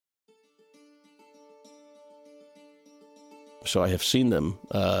So I have seen them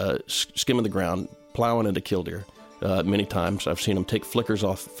skimming the ground, plowing into killdeer many times. I've seen them take flickers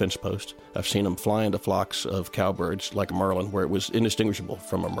off fence posts. I've seen them fly into flocks of cowbirds like a merlin, where it was indistinguishable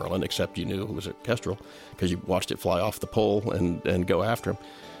from a merlin, except you knew it was a kestrel because you watched it fly off the pole and go after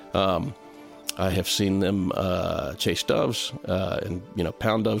them. I have seen them chase doves and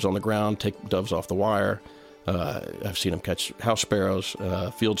pound doves on the ground, take doves off the wire. I've seen them catch house sparrows,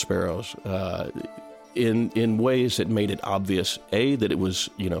 field sparrows, in ways that made it obvious, A, that it was,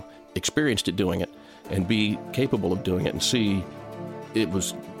 experienced at doing it, and B, capable of doing it, and C, it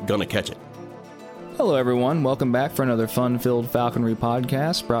was going to catch it. Hello, everyone. Welcome back for another fun-filled Falconry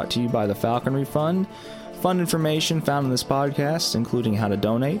podcast brought to you by the Falconry Fund. Fund information found in this podcast, including how to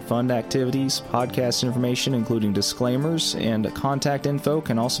donate, fund activities, podcast information, including disclaimers, and contact info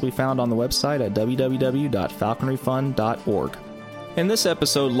can also be found on the website at www.falconryfund.org. And this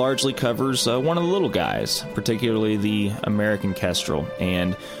episode largely covers one of the little guys, particularly the American kestrel,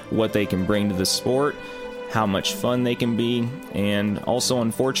 and what they can bring to the sport, how much fun they can be, and also,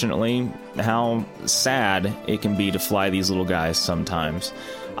 unfortunately, how sad it can be to fly these little guys sometimes.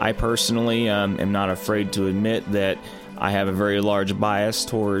 I personally am not afraid to admit that I have a very large bias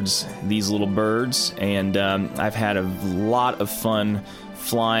towards these little birds, and I've had a lot of fun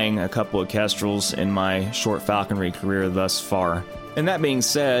flying a couple of kestrels in my short falconry career thus far. And that being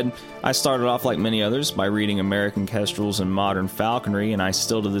said, I started off like many others by reading American Kestrels and Modern Falconry, and I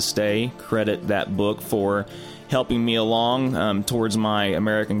still to this day credit that book for helping me along towards my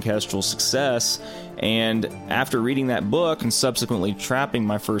American Kestrel success. And after reading that book and subsequently trapping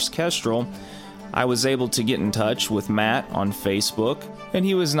my first kestrel, I was able to get in touch with Matt on Facebook, and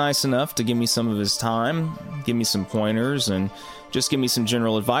he was nice enough to give me some of his time, give me some pointers, and just give me some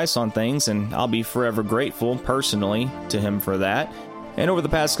general advice on things, and I'll be forever grateful personally to him for that. And over the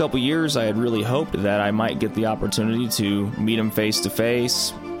past couple years, I had really hoped that I might get the opportunity to meet him face to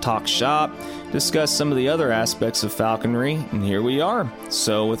face, talk shop, discuss some of the other aspects of falconry, and here we are.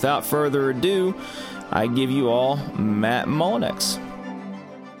 So without further ado, I give you all Matt Mullenix.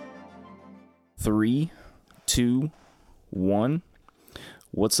 3, 2, 1.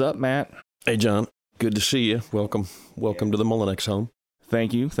 What's up, Matt? Hey, John. Good to see you. Welcome to the Mullenix home.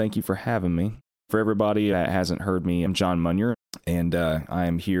 Thank you for having me. For everybody that hasn't heard me, I'm John Munyer, and I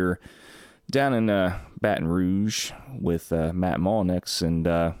am here down in Baton Rouge with Matt Mullenix, and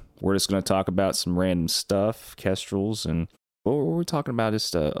we're just going to talk about some random stuff, kestrels, and what were we talking about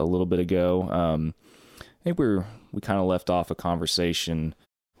just a little bit ago? I think we kind of left off a conversation.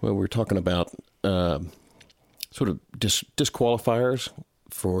 Well, we're talking about sort of disqualifiers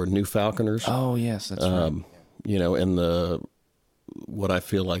for new falconers. Oh, yes, that's right. And what I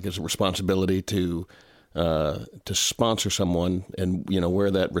feel like is a responsibility to sponsor someone, and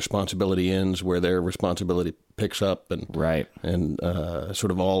where that responsibility ends, where their responsibility picks up, and right, and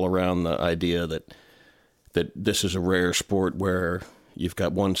sort of all around the idea that this is a rare sport where you've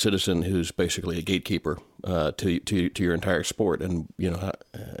got one citizen who's basically a gatekeeper to your entire sport, and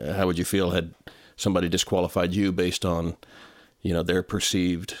how would you feel had somebody disqualified you based on their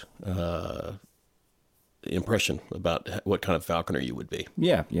perceived impression about what kind of falconer you would be.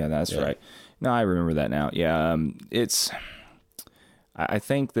 Yeah, that's right. No, I remember that now. Yeah, I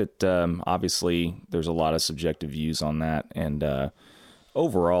think that obviously there's a lot of subjective views on that, and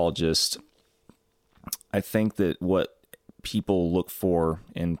overall, just I think that what people look for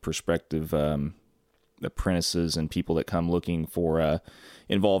in prospective apprentices and people that come looking for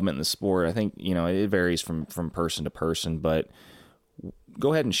involvement in the sport, I think it varies from person to person, but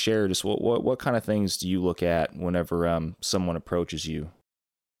go ahead and share just what kind of things do you look at whenever someone approaches you?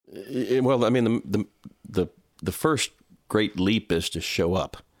 Well, I mean, the first great leap is to show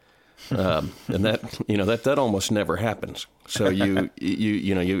up, and that almost never happens. So I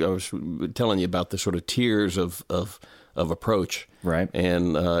was telling you about the sort of tiers of approach, right?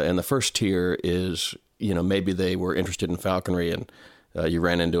 And the first tier is maybe they were interested in falconry, and you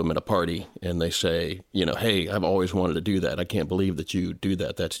ran into them at a party, and they say, hey, I've always wanted to do that. I can't believe that you do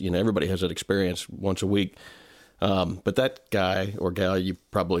that. That's, everybody has that experience once a week. But that guy or gal, you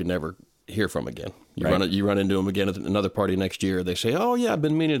probably never hear from again. You run into them again at another party next year. They say, oh yeah, I've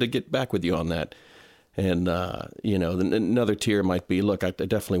been meaning to get back with you on that. And, another tier might be, look, I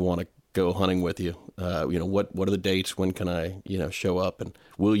definitely want to go hunting with you. What are the dates? When can I, show up? And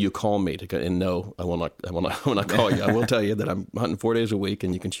will you call me to go? And no, I will not call you. I will tell you that I'm hunting 4 days a week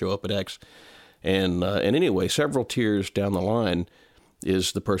and you can show up at X. And anyway, several tiers down the line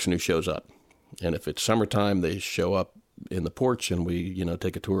is the person who shows up. And if it's summertime, they show up in the porch and we,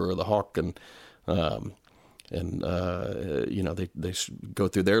 take a tour of the hawk and, and they go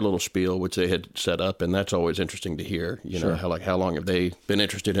through their little spiel, which they had set up, and that's always interesting to hear. Sure. How long have they been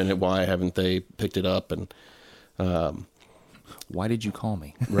interested in it? Why haven't they picked it up? And why did you call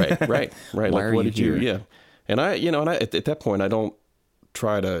me? Right. Why Like, are what you did here? you? Yeah. And I at that point, I don't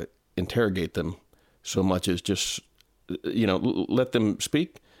try to interrogate them so much as just let them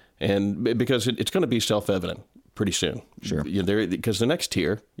speak, and because it's going to be self-evident pretty soon. Sure. Because the next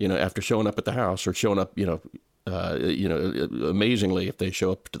tier, after showing up at the house or showing up, amazingly, if they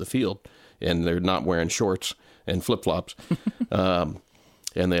show up to the field and they're not wearing shorts and flip-flops,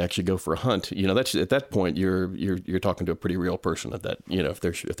 and they actually go for a hunt, that's at that point you're talking to a pretty real person at that, if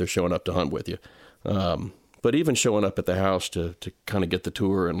they're showing up to hunt with you. But even showing up at the house to kind of get the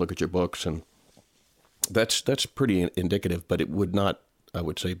tour and look at your books, and that's pretty indicative. But it would not, I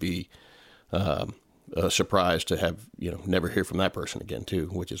would say, be a surprise to have never hear from that person again too,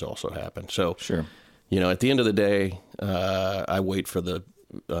 which has also happened. So Sure. At the end of the day, I wait for the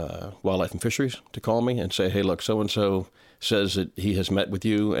Wildlife and Fisheries to call me and say, hey, look, so and so says that he has met with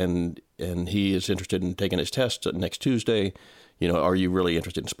you and he is interested in taking his test next Tuesday. Are you really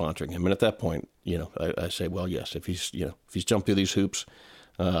interested in sponsoring him? And at that point, I say, well, yes, if he's jumped through these hoops,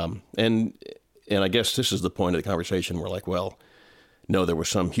 and I guess this is the point of the conversation. We're like, well, no, there was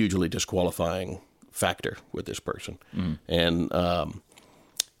some hugely disqualifying factor with this person, and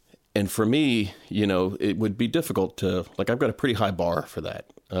for me, it would be difficult to, like, I've got a pretty high bar for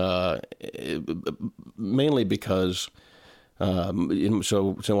that, mainly because,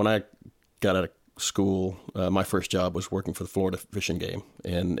 so when I got out of school, my first job was working for the Florida Fish and Game,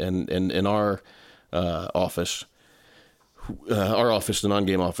 and in our office, the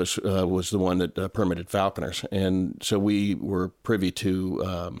non-game office, was the one that permitted falconers, and so we were privy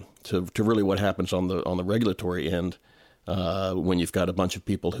to really what happens on the regulatory end when you've got a bunch of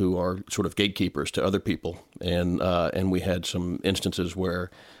people who are sort of gatekeepers to other people, and we had some instances where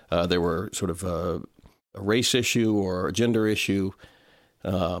there were sort of a race issue or a gender issue.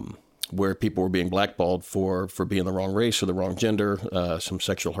 Where people were being blackballed for being the wrong race or the wrong gender, some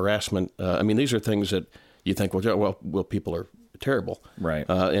sexual harassment. These are things that you think, well, people are terrible. Right.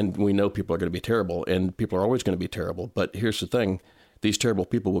 And we know people are going to be terrible, and people are always going to be terrible. But here's the thing. These terrible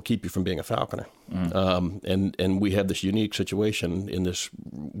people will keep you from being a falconer. And we have this unique situation in this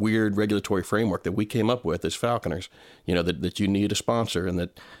weird regulatory framework that we came up with as falconers, that you need a sponsor and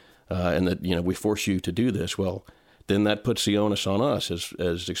that we force you to do this. Well, then that puts the onus on us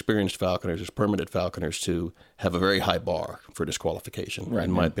as experienced falconers, as permanent falconers, to have a very high bar for disqualification, right,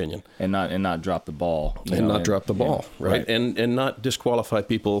 in my opinion, and not drop the ball, drop the ball, right, and not disqualify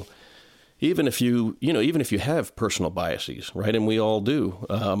people, even if you have personal biases, right, and we all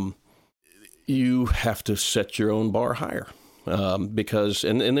do. You have to set your own bar higher, because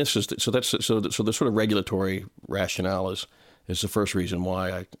and this is so the sort of regulatory rationale is the first reason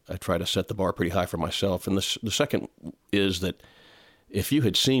why I try to set the bar pretty high for myself. And the second is that if you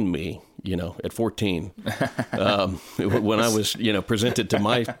had seen me, at 14, when I was, presented to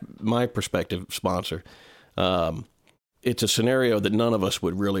my prospective sponsor, it's a scenario that none of us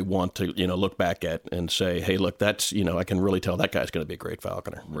would really want to, look back at and say, hey, look, that's, I can really tell that guy's going to be a great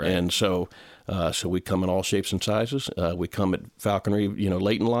falconer. Right. And so we come in all shapes and sizes. We come at falconry,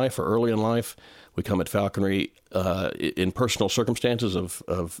 late in life or early in life. We come at falconry in personal circumstances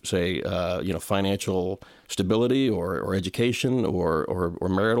of say, financial stability or education or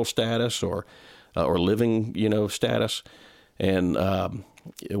marital status or living, status. And,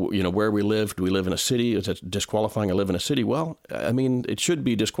 where we live, do we live in a city? Is it disqualifying to live in a city? Well, it should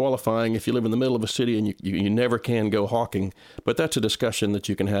be disqualifying if you live in the middle of a city and you never can go hawking. But that's a discussion that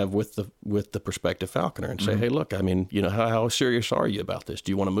you can have with the prospective falconer and say, hey, look, how serious are you about this?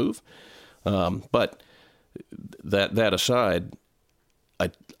 Do you want to move? But that aside,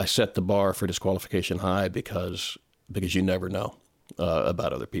 I set the bar for disqualification high because you never know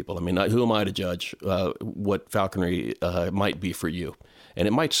about other people. Who am I to judge what falconry might be for you? And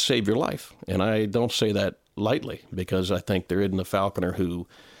it might save your life. And I don't say that lightly, because I think there isn't a falconer who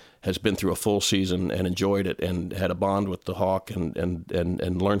has been through a full season and enjoyed it and had a bond with the hawk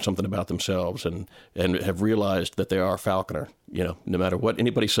and learned something about themselves and have realized that they are a falconer. No matter what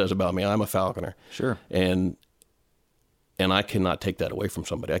anybody says about me, I'm a falconer. Sure. And I cannot take that away from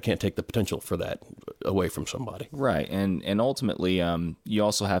somebody. I can't take the potential for that away from somebody. Right. And ultimately, you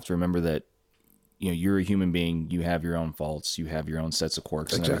also have to remember that, you're a human being. You have your own faults. You have your own sets of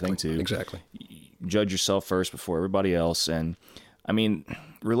quirks and everything too. Exactly. Judge yourself first before everybody else. And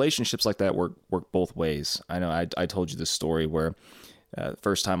relationships like that work both ways. I know I told you this story where the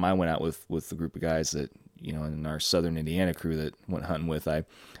first time I went out with a group of guys that, in our Southern Indiana crew that went hunting with, I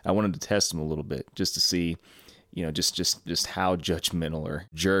wanted to test them a little bit just to see, just how judgmental or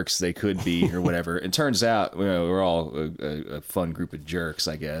jerks they could be or whatever. It turns out, we're all a fun group of jerks,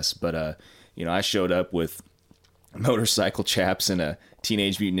 I guess. But, I showed up with motorcycle chaps and a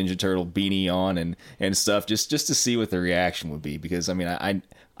Teenage Mutant Ninja Turtle beanie on and stuff just to see what the reaction would be. Because, I mean,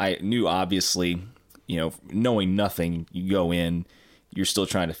 I knew, obviously, knowing nothing, you go in, you're still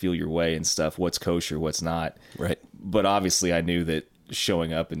trying to feel your way and stuff, what's kosher, what's not. Right. But obviously I knew that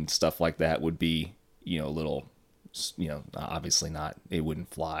showing up and stuff like that would be, a little, obviously not, it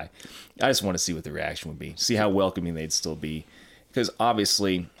wouldn't fly. I just want to see what the reaction would be, see how welcoming they'd still be. Because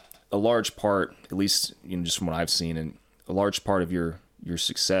obviously a large part, at least, just from what I've seen, and a large part of your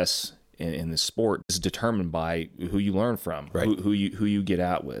success in this sport is determined by who you learn from, right. who you get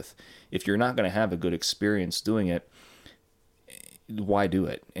out with. If you're not going to have a good experience doing it, why do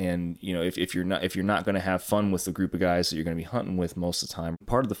it? And if you're not going to have fun with the group of guys that you're going to be hunting with most of the time,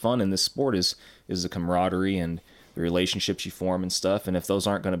 part of the fun in this sport is the camaraderie and the relationships you form and stuff. And if those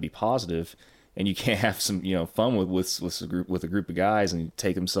aren't going to be positive, and you can't have some fun with a group of guys and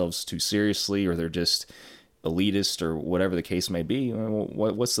take themselves too seriously, or they're just elitist or whatever the case may be,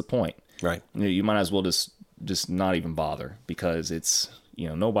 what's the point? Right. You might as well just not even bother, because it's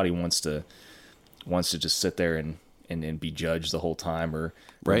nobody wants to just sit there and be judged the whole time, or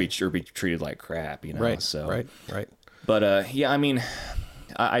be treated like crap, Right. So Right. But I mean,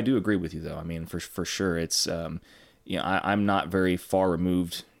 I do agree with you though. I mean, for sure, it's I'm not very far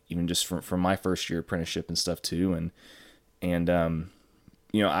removed, even just from my first year apprenticeship and stuff too, and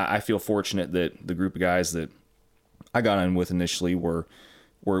I feel fortunate that the group of guys that I got in with initially were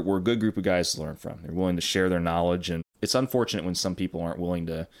a good group of guys to learn from. They're willing to share their knowledge, and it's unfortunate when some people aren't willing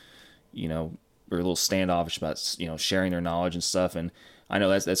to, or a little standoffish about, sharing their knowledge and stuff. And I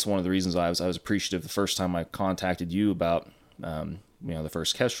know that's one of the reasons I was appreciative the first time I contacted you about, the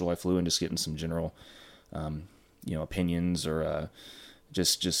first Kestrel I flew, and just getting some general, opinions, or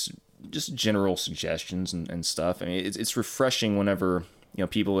just general suggestions and stuff. I mean, it's refreshing whenever,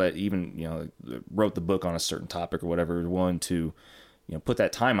 people that even, wrote the book on a certain topic or whatever are willing to, put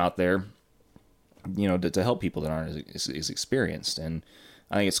that time out there, to help people that aren't as experienced. And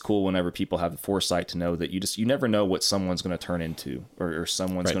I think it's cool whenever people have the foresight to know that you never know what someone's going to turn into, or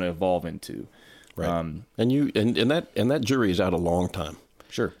someone's right. going to evolve into. Right. And that jury is out a long time.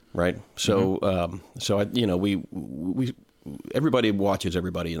 Sure. Right. So, we everybody watches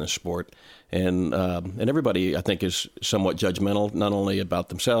everybody in the sport, and everybody, I think, is somewhat judgmental, not only about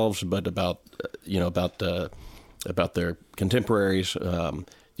themselves, but about their contemporaries.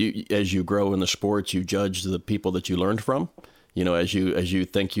 As you grow in the sport, you judge the people that you learned from. As you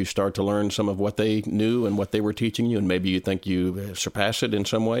think you start to learn some of what they knew and what they were teaching you, and maybe you think you surpass it in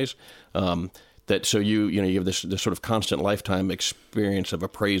some ways. So you have this sort of constant lifetime experience of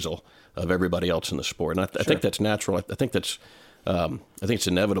appraisal of everybody else in the sport, and I think that's natural. I think it's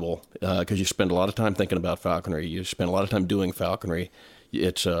inevitable, because you spend a lot of time thinking about falconry. You spend a lot of time doing falconry.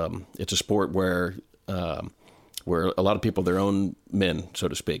 It's a sport where a lot of people, their own men, so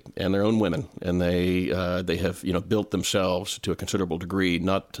to speak, and their own women, and they have built themselves to a considerable degree,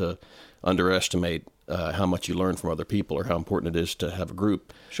 not to underestimate how much you learn from other people or how important it is to have a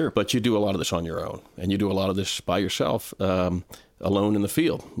group. Sure. But you do a lot of this on your own, and you do a lot of this by yourself, alone in the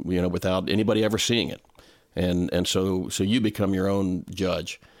field, without anybody ever seeing it. And so you become your own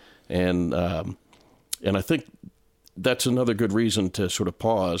judge. And I think that's another good reason to sort of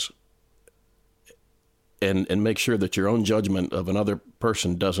pause and make sure that your own judgment of another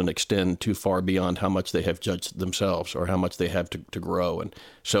person doesn't extend too far beyond how much they have judged themselves or how much they have to grow. And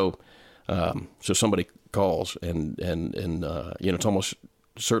so somebody calls and it's almost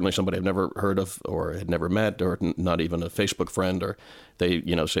certainly somebody I've never heard of or had never met, or not even a Facebook friend, or they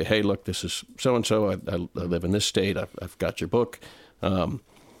say, hey, look, this is so-and-so. I live in this state. I've got your book. I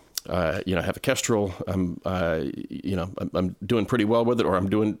have a Kestrel. I'm doing pretty well with it, or I'm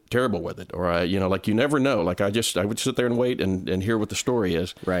doing terrible with it, or you never know. Like I would sit there and wait and hear what the story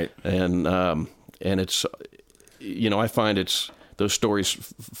is. Right. And it's, I find those stories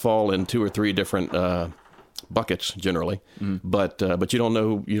fall in 2 or 3 different buckets generally, but you don't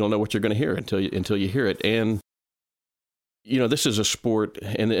know what you're going to hear until you hear it. And this is a sport,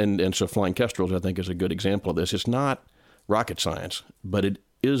 and so flying Kestrels I think is a good example of this. It's not rocket science, but it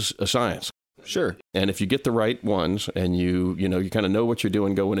is a science. Sure. And if you get the right ones, and you kind of know what you're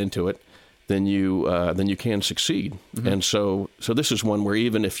doing going into it, then you can succeed. Mm-hmm. And so this is one where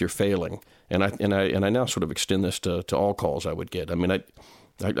even if you're failing, and I now sort of extend this to all calls I would get. I mean,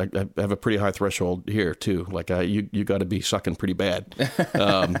 I have a pretty high threshold here too. Like you got to be sucking pretty bad,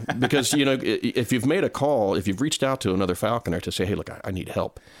 because if you've made a call, if you've reached out to another falconer to say, hey, look, I need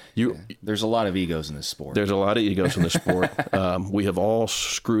help. There's a lot of egos in this sport. There's a lot of egos in this sport. We have all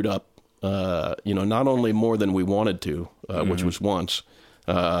screwed up, not only more than we wanted to, which was once.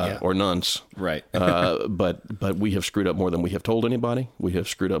 Or nonce. Right. But we have screwed up more than we have told anybody. We have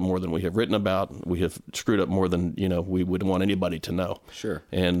screwed up more than we have written about. We have screwed up more than, we would want anybody to know. Sure.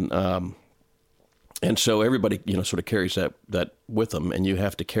 And so everybody, sort of carries that with them, and you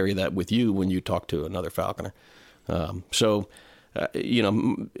have to carry that with you when you talk to another falconer. My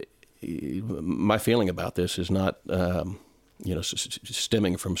feeling about this is not,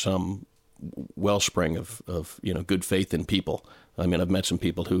 stemming from some wellspring of good faith in people. I mean, I've met some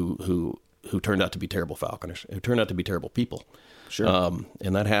people who turned out to be terrible falconers, who turned out to be terrible people. Sure.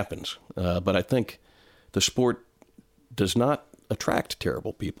 And that happens. But I think the sport does not attract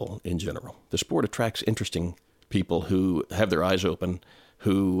terrible people in general. The sport attracts interesting people who have their eyes open,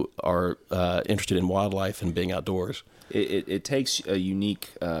 who are interested in wildlife and being outdoors. It takes a unique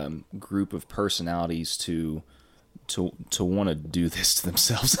group of personalities to want to do this to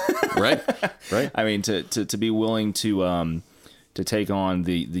themselves. Right. I mean, to be willing to take on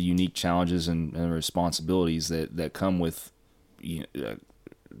the unique challenges and responsibilities that come with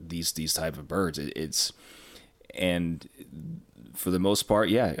these type of birds. And for the most part,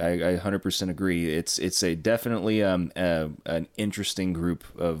 yeah, I 100% agree. It's a definitely an interesting group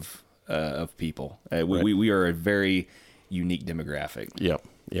of people. Right. We are a very unique demographic. Yeah.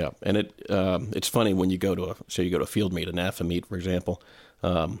 Yeah, and it's funny when you go to a field meet, a NAFA meet, for example,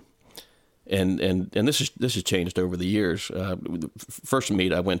 and this has changed over the years. The first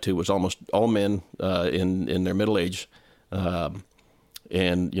meet I went to was almost all men in their middle age, and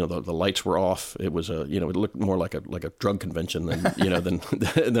the lights were off. It was it looked more like a drug convention than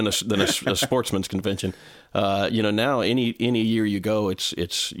than a sportsman's convention. Now any year you go, it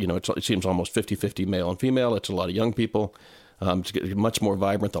seems almost 50-50 male and female. It's a lot of young people. It's much more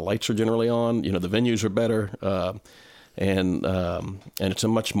vibrant. The lights are generally on. The venues are better, and it's a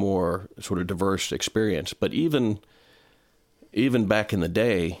much more sort of diverse experience. But even back in the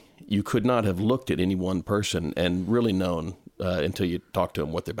day, you could not have looked at any one person and really known until you talked to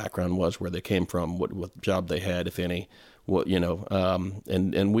them what their background was, where they came from, what job they had, if any.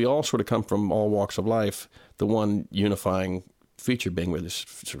 And we all sort of come from all walks of life. The one unifying feature being with this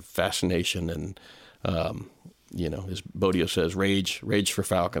sort of fascination and. As Bodio says, rage for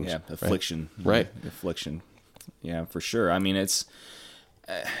falcons. Yeah, affliction. Right. Affliction. Yeah, for sure. I mean, it's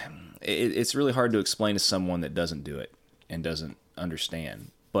really hard to explain to someone that doesn't do it and doesn't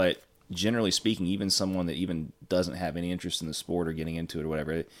understand. But generally speaking, even someone that even doesn't have any interest in the sport or getting into it or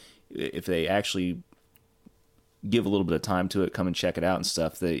whatever, if they actually give a little bit of time to it, come and check it out and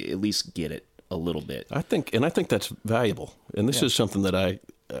stuff, they at least get it a little bit. I think that's valuable. And this is something that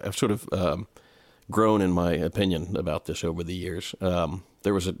I've sort of grown in my opinion about this over the years.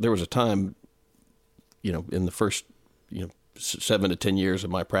 There was a time, in the first 7 to 10 years of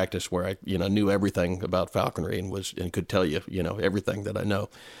my practice where I knew everything about falconry and could tell you everything that I know.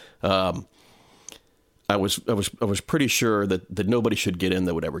 I was pretty sure that nobody should get in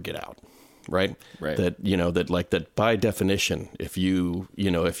that would ever get out. Right. That by definition, if you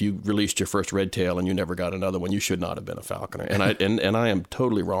released your first red tail and you never got another one, you should not have been a falconer. And I am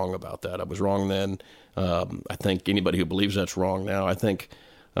totally wrong about that. I was wrong then. I think anybody who believes that's wrong now. I think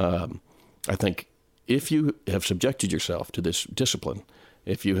if you have subjected yourself to this discipline,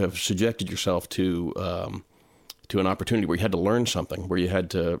 if you have subjected yourself to an opportunity where you had to learn something, where you had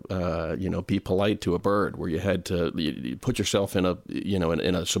to, be polite to a bird, where you had to put yourself in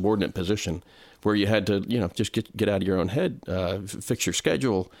a subordinate position, where you had to, just get out of your own head, fix your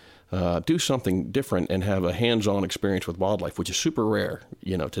schedule, do something different, and have a hands-on experience with wildlife, which is super rare,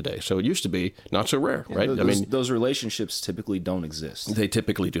 today. So it used to be not so rare, right? Those relationships typically don't exist. They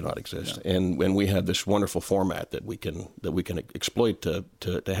typically do not exist, and we have this wonderful format that we can exploit to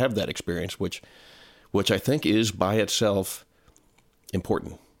have that experience, which I think is by itself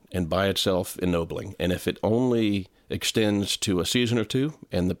important and by itself ennobling. And if it only extends to a season or two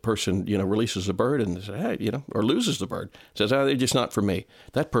and the person, releases the bird and says, hey, or loses the bird, says, they're just not for me,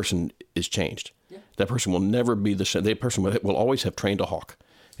 that person is changed. Yeah. That person will never be the same. That person will always have trained a hawk.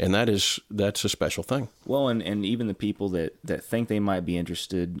 And that's a special thing. Well, and even the people that think they might be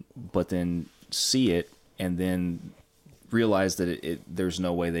interested, but then see it and then realize that there's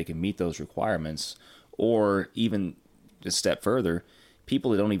no way they can meet those requirements. Or even a step further, people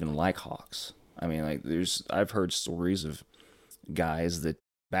that don't even like hawks. I mean, I've heard stories of guys that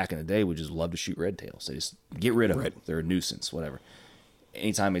back in the day would just love to shoot red tails. They just get rid of them. They're a nuisance, whatever.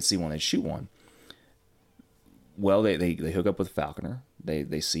 anytime they'd see one, they'd shoot one. Well, they hook up with a falconer.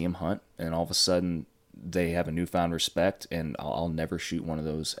 They see him hunt, and all of a sudden they have a newfound respect, and I'll never shoot one of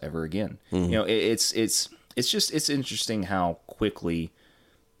those ever again. Mm-hmm. It's interesting how quickly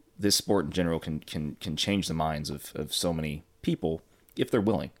this sport in general can change the minds of so many people if they're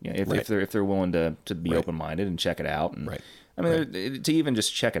willing. If they're willing to be open-minded and check it out. And, I mean, to even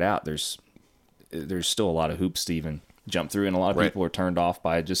just check it out, there's still a lot of hoops to even jump through, and a lot of people are turned off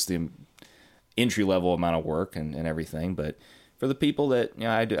by just the entry-level amount of work and everything. But for the people that,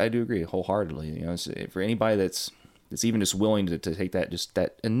 I do agree wholeheartedly. For anybody that's even just willing to take that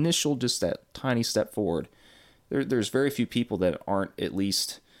tiny step forward, there's very few people that aren't at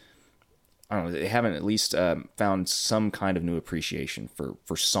least, I don't know, they haven't at least found some kind of new appreciation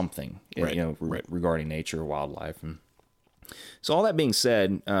for something, regarding nature or wildlife. And so all that being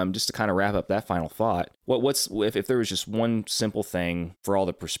said, just to kind of wrap up that final thought, if there was just one simple thing for all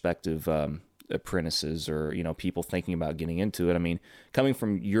the prospective apprentices or people thinking about getting into it, I mean, coming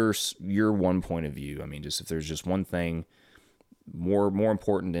from your one point of view, I mean, just if there's just one thing more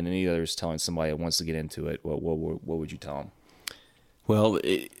important than any others telling somebody that wants to get into it, what would you tell them? Well,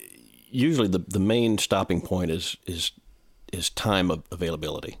 usually the main stopping point is time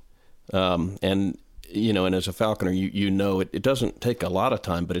availability, and and as a falconer, it doesn't take a lot of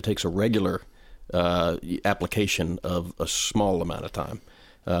time, but it takes a regular application of a small amount of time,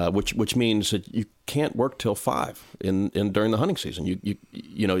 which means that you can't work till 5 during the hunting season.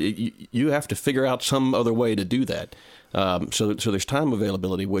 You have to figure out some other way to do that. So there's time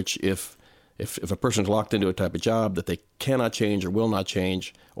availability, which if a person's locked into a type of job that they cannot change or will not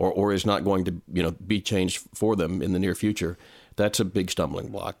change or is not going to be changed for them in the near future, that's a big stumbling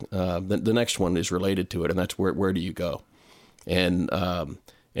block. The next one is related to it, and that's where do you go? And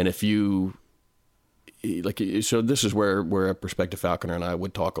if you so this is where a prospective falconer and I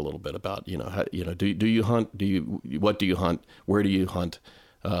would talk a little bit about do you hunt? What do you hunt? Where do you hunt?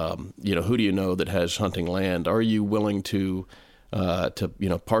 Who do you know that has hunting land? Are you willing to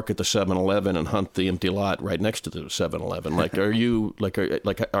park at the 7-Eleven and hunt the empty lot right next to the 7-Eleven?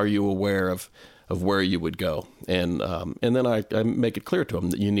 Are you aware of where you would go? And then I make it clear to them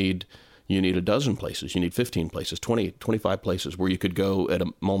that you need a dozen places, you need 15 places, 20, 25 places where you could go at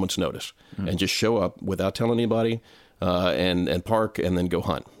a moment's notice and just show up without telling anybody, and park and then go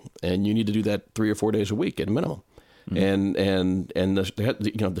hunt. And you need to do that 3 or 4 days a week at a minimum. Mm-hmm. And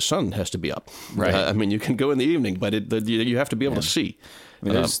the sun has to be up. Right. I mean, you can go in the evening, but you have to be able to see. I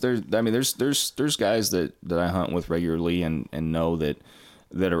mean, there's guys that I hunt with regularly and know that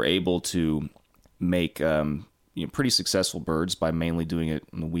are able to make pretty successful birds by mainly doing it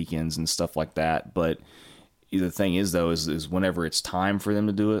on the weekends and stuff like that. But the thing is, though, is whenever it's time for them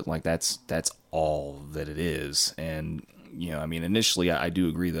to do it, like that's all that it is. And initially I do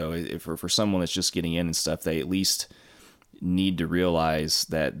agree, though, for someone that's just getting in and stuff, they at least need to realize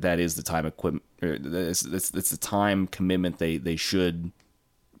that is the time equipment, it's the time commitment they should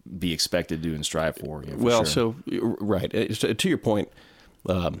be expected to do and strive for. Sure. So right. To your point,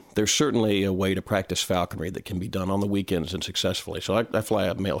 there's certainly a way to practice falconry that can be done on the weekends and successfully. So I fly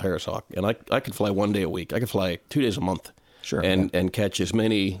a male harris hawk, and I could fly 1 day a week. I could fly 2 days a month. Sure. And catch as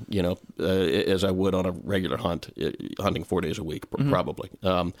many, as I would on a regular hunt, hunting 4 days a week, probably.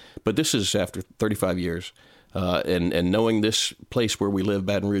 But this is after 35 years, and knowing this place where we live,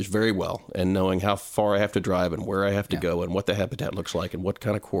 Baton Rouge, very well, and knowing how far I have to drive and where I have to go and what the habitat looks like and what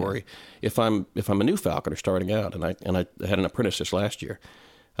kind of quarry. If I'm a new falconer starting out, and I had an apprentice this last year,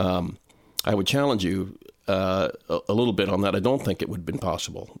 I would challenge you a little bit on that. I don't think it would have been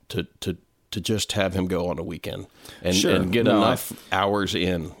possible to just have him go on a weekend and get enough hours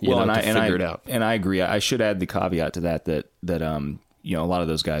in, to figure it out. And I agree. I should add the caveat to that a lot of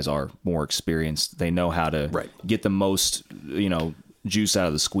those guys are more experienced. They know how to get the most, juice out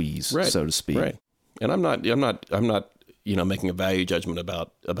of the squeeze, so to speak. Right. And I'm not making a value judgment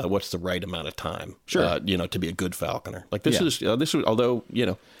about what's the right amount of time, to be a good falconer. Like this is, although,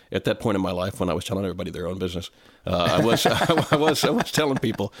 at that point in my life when I was telling everybody their own business, I was telling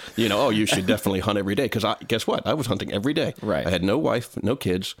people, you should definitely hunt every day. Cause guess what? I was hunting every day. Right. I had no wife, no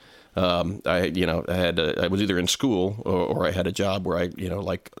kids. I was either in school or I had a job where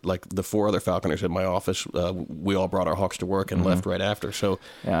like the 4 other falconers in my office, we all brought our hawks to work and left right after. So,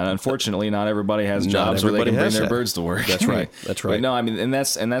 and unfortunately, not everybody has jobs where they can bring their birds to work. That's right. That's right. But no, I mean, and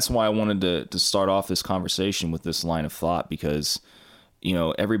that's why I wanted to start off this conversation with this line of thought, because,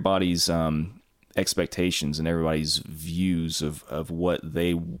 everybody's, expectations and everybody's views of what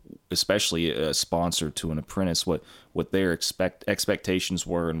they, especially a sponsor to an apprentice, what their expectations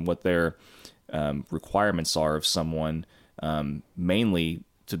were and what their requirements are of someone mainly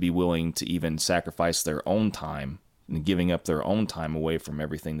to be willing to even sacrifice their own time and giving up their own time away from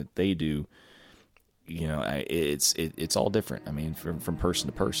everything that they do. It's all different. I mean, from person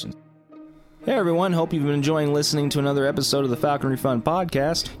to person. Hey everyone, hope you've been enjoying listening to another episode of the Falconry Fund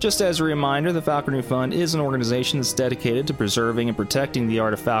podcast. Just as a reminder, the Falconry Fund is an organization that's dedicated to preserving and protecting the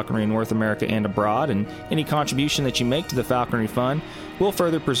art of falconry in North America and abroad, and any contribution that you make to the Falconry Fund will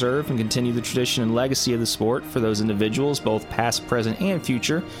further preserve and continue the tradition and legacy of the sport for those individuals, both past, present, and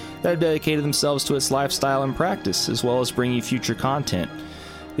future, that have dedicated themselves to its lifestyle and practice, as well as bring you future content.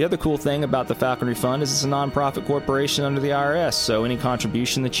 The other cool thing about the Falconry Fund is it's a nonprofit corporation under the IRS, so any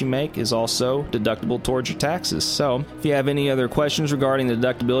contribution that you make is also deductible towards your taxes. So, if you have any other questions regarding the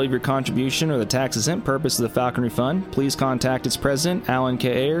deductibility of your contribution or the tax-exempt purpose of the Falconry Fund, please contact its president, Alan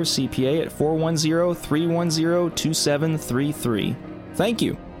K. Ayers, CPA, at 410-310-2733. Thank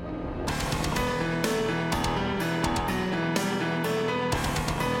you.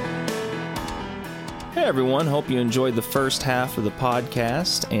 Hey everyone, hope you enjoyed the first half of the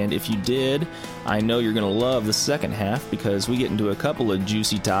podcast, and if you did, I know you're going to love the second half because we get into a couple of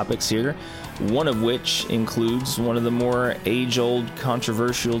juicy topics here, one of which includes one of the more age-old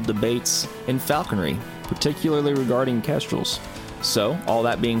controversial debates in falconry, particularly regarding kestrels. So, all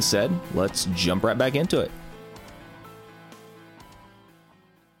that being said, let's jump right back into it.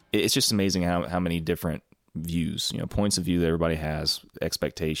 It's just amazing how many different views, points of view that everybody has,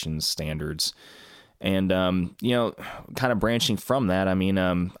 expectations, standards. And, kind of branching from that, I mean,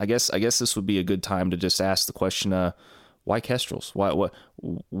 I guess this would be a good time to just ask the question, why kestrels?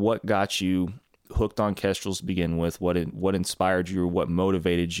 What got you hooked on kestrels to begin with? What inspired you, or what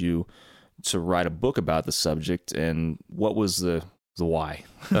motivated you to write a book about the subject? And what was the why?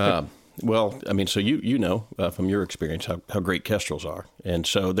 Well, I mean, so you know from your experience how great kestrels are. And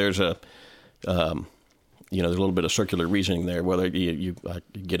so there's there's a little bit of circular reasoning there, whether you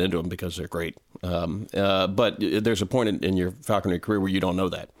get into them because they're great. But there's a point in your falconry career where you don't know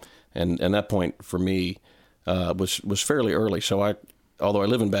that. And that point for me was fairly early. So although I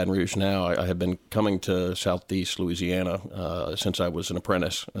live in Baton Rouge now, I have been coming to Southeast Louisiana since I was an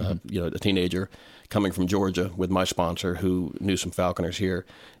apprentice, a teenager, coming from Georgia with my sponsor who knew some falconers here.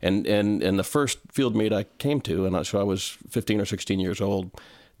 And the first field meet I came to, so I was 15 or 16 years old,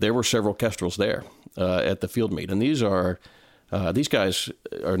 there were several kestrels there at the field meet. And these guys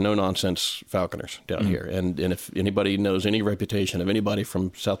are no-nonsense falconers down here. And if anybody knows any reputation of anybody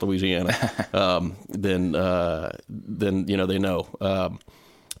from South Louisiana, then they know.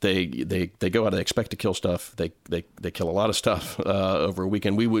 They go out, they expect to kill stuff. They kill a lot of stuff over a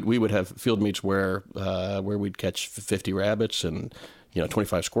weekend. We would have field meets where we'd catch 50 rabbits and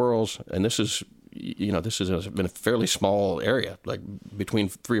 25 squirrels. And this has been a fairly small area, like between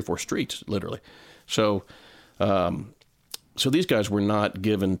 3 or 4 streets, literally. So these guys were not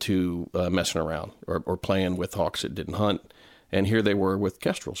given to messing around or playing with hawks that didn't hunt. And here they were with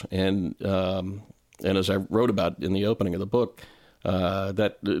kestrels. And as I wrote about in the opening of the book,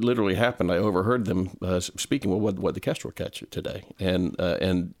 that literally happened. I overheard them speaking, well, what the kestrel catch today?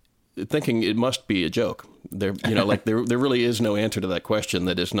 And thinking it must be a joke. There really is no answer to that question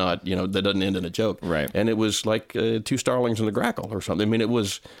that is not, that doesn't end in a joke. Right. And it was like 2 starlings and a grackle or something. I mean, it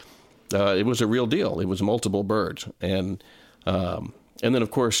was a real deal. It was multiple birds. And then,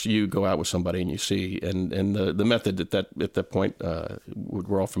 of course, you go out with somebody and you see, and the method at that point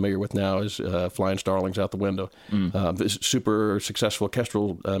we're all familiar with now is flying starlings out the window. This super successful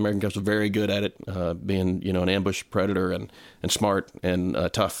kestrel, American kestrel, very good at it, being an ambush predator and smart and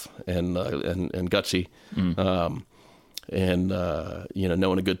tough and gutsy,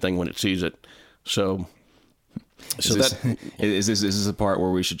 knowing a good thing when it sees it. Is this a part where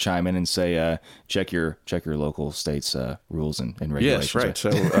we should chime in and say check your local state's rules and regulations? Yes, right.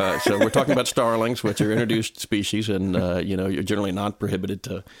 So we're talking about starlings, which are introduced species, and you're generally not prohibited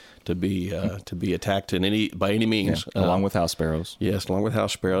to be attacked by any means, along with house sparrows. Yes, along with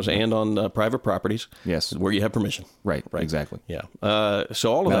house sparrows, and on private properties. Yes, where you have permission. Right. Exactly. Yeah.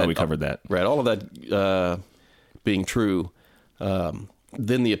 So all of that we covered that. Right. All of that being true.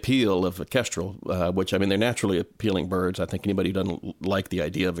 Then the appeal of a kestrel, which, I mean, they're naturally appealing birds. I think anybody who doesn't like the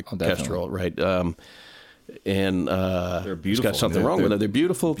idea of a kestrel, right? And they're beautiful. It's got something wrong with them. They're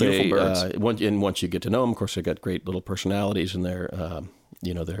beautiful. Beautiful birds. Once you get to know them, of course, they've got great little personalities, and they're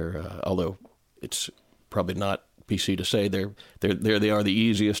although it's probably not PC to say, they are the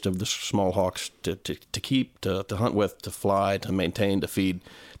easiest of the small hawks to keep, to hunt with, to fly, to maintain, to feed.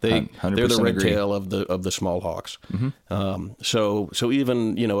 They're the red tail of the small hawks. Mm-hmm. So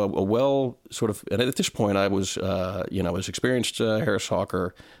even a well sort of, and at this point I was experienced Harris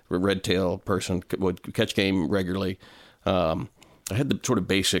hawker, red tail person, would catch game regularly. I had the sort of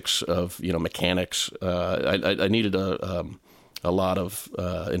basics of, mechanics. I needed a lot of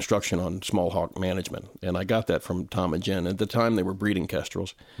instruction on small hawk management, and I got that from Tom and Jen. At the time, they were breeding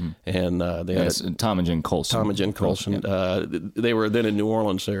kestrels, and they had Tom and Jen Colson. Tom and Jen Colson. Yeah. They were then in New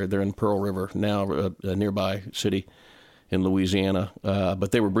Orleans. They're in Pearl River now, a nearby city in Louisiana.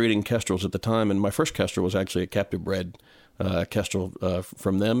 But they were breeding kestrels at the time, and my first kestrel was actually a captive bred kestrel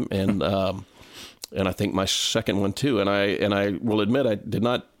from them, and I think my second one too. And I will admit I did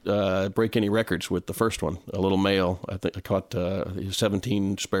not break any records with the first one. A little male. I think I caught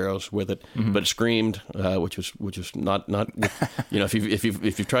 17 sparrows with it, but it screamed, which was not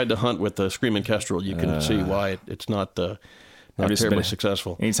if you tried to hunt with the screaming kestrel, you can see why it's not terribly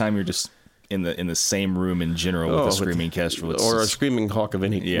successful. Anytime you're just in the same room in general with a screaming kestrel, or a screaming hawk of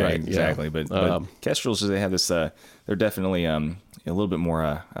any. Yeah, right, exactly. Yeah. But kestrels, they have this. They're definitely a little bit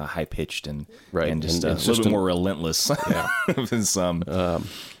more high pitched and just a little bit more relentless. Yeah, than some.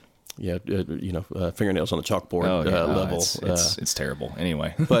 Fingernails on the chalkboard level. It's terrible.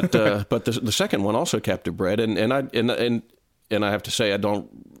 Anyway, but the second one also captive bred, and I have to say I don't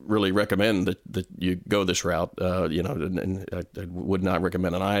really recommend that you go this route. And I would not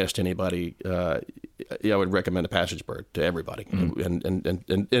recommend an IS to anybody. I would recommend a passage bird to everybody,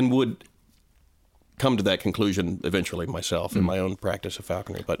 and would come to that conclusion eventually myself in my own practice of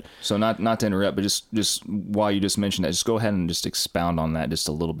falconry. But so not to interrupt, but just while you just mentioned that, just go ahead and just expound on that just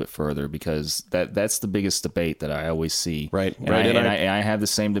a little bit further, because that's the biggest debate that I always see. Right. And I have the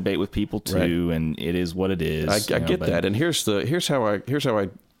same debate with people too, right. And it is what it is. I get that, and here's how I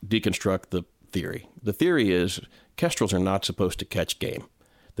deconstruct the theory. The theory is kestrels are not supposed to catch game.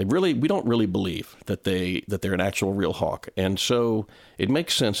 We don't really believe that they're an actual real hawk, and so it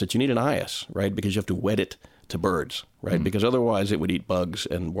makes sense that you need an IS, right? Because you have to wed it to birds, right? Because otherwise it would eat bugs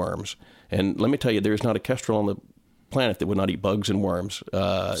and worms. And let me tell you, there is not a kestrel on the planet that would not eat bugs and worms.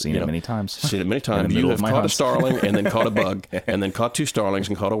 Seen it many times. Seen it many times. You have caught a starling and then caught a bug, and then caught two starlings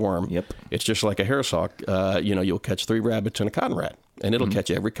and caught a worm. Yep. It's just like a harris hawk. You'll catch 3 rabbits and a cotton rat, and it'll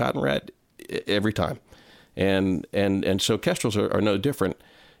catch every cotton rat every time. And so kestrels are no different.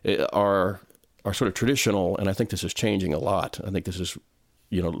 Are sort of traditional, and I think this is changing a lot. I think this is,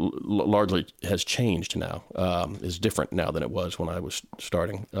 largely has changed now, is different now than it was when I was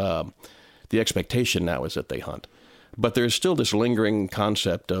starting. The expectation now is that they hunt. But there's still this lingering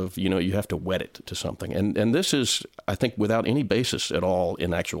concept of, you have to wed it to something. And this is, I think, without any basis at all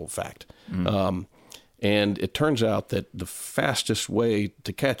in actual fact. And it turns out that the fastest way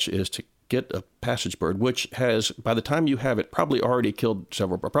to catch is to get a passage bird, which has, by the time you have it, probably already killed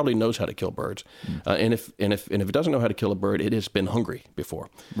several birds, probably knows how to kill birds. And if it doesn't know how to kill a bird, it has been hungry before.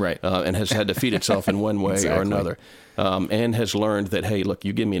 Right. And has had to feed itself in one way exactly. or another. And has learned that, hey, look,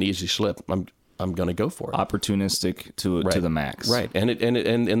 you give me an easy slip, I'm going to go for it. Opportunistic to the max. Right.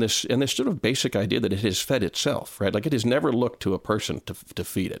 And this sort of basic idea that it has fed itself, right? Like it has never looked to a person to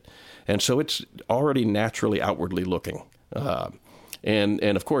feed it. And so it's already naturally outwardly looking. And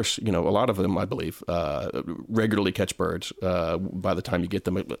of course, a lot of them, I believe, regularly catch birds by the time you get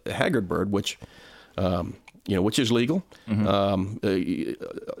them. A haggard bird, which is legal.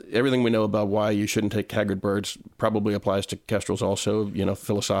 Everything we know about why you shouldn't take haggard birds probably applies to kestrels also,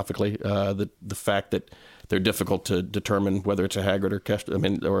 philosophically. The fact that they're difficult to determine whether it's a haggard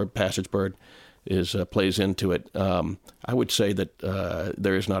or a passage bird plays into it. I would say that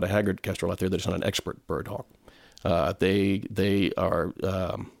there is not a haggard kestrel out there that is not an expert bird hawk. They are,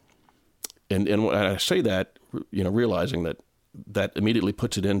 and when I say that, realizing that immediately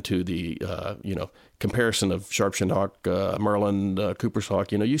puts it into the, comparison of sharp-shinned hawk, Merlin, Cooper's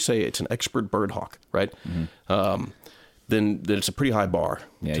hawk. You say it's an expert bird hawk, right? Then it's a pretty high bar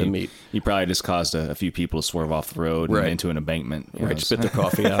to meet. You probably just caused a few people to swerve off the road and into an embankment. Right, spit their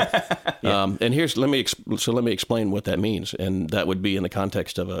coffee out. And let me explain what that means, and that would be in the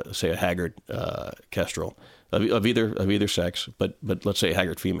context of a haggard kestrel of either sex, but let's say a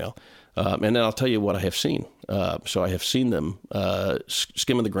haggard female. And then I'll tell you what I have seen. So I have seen them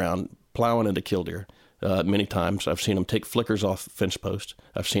skimming the ground, plowing into killdeer. Many times I've seen them take flickers off fence posts.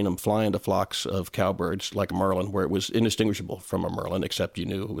 I've seen them fly into flocks of cowbirds like a merlin, where it was indistinguishable from a merlin, except you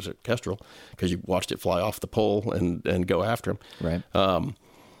knew it was a kestrel because you watched it fly off the pole and go after them. Right.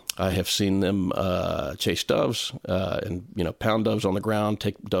 I have seen them chase doves and pound doves on the ground,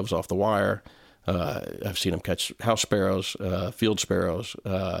 take doves off the wire. I've seen them catch house sparrows, field sparrows,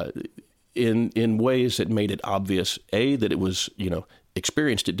 in ways that made it obvious, A, that it was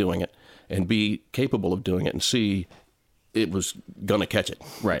experienced at doing it, and B, capable of doing it, and C, it was going to catch it.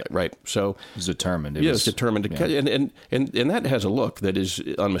 Right. Right. So it was determined. It was determined to catch it. And that has a look that is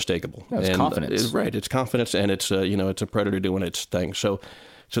unmistakable. Yeah, it's confidence. Right. It's confidence, and it's, it's a predator doing its thing. So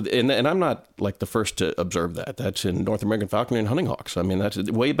and I'm not like the first to observe that. That's in North American falconry and hunting hawks. I mean, that's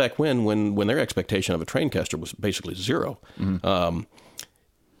way back when their expectation of a trained kestrel was basically zero. Mm-hmm.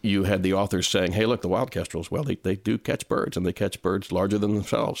 You had the authors saying, hey, look, the wild kestrels, well, they do catch birds, and they catch birds larger than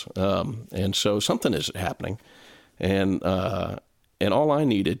themselves. And so something is happening. And all I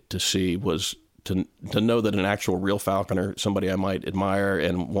needed to see was to know that an actual real falconer, somebody I might admire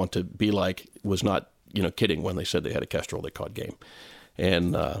and want to be like, was not, kidding when they said they had a kestrel that caught game.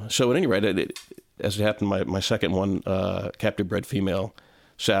 And so at any rate, as it happened, my second one, captive bred female,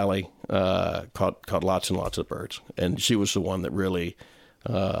 Sally, caught lots and lots of birds. And she was the one that really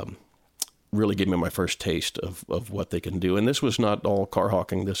gave me my first taste of what they can do. And this was not all car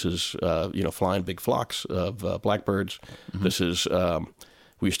hawking. This is, flying big flocks of blackbirds. Mm-hmm. This is,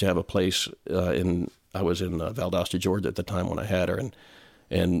 we used to have a place I was in Valdosta, Georgia at the time when I had her.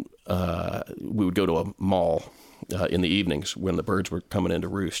 And we would go to a mall in the evenings when the birds were coming in to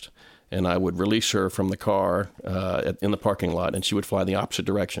roost. And I would release her from the car in the parking lot, and she would fly in the opposite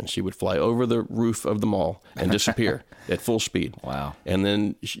direction. She would fly over the roof of the mall and disappear at full speed. Wow. And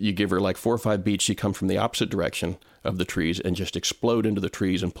then you give her like 4 or 5 beats, she come from the opposite direction of the trees and just explode into the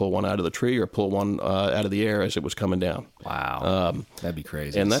trees and pull one out of the tree or pull one out of the air as it was coming down. Wow. That'd be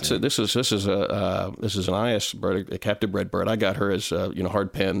crazy. And this is an IS bird, a captive bred bird. I got her as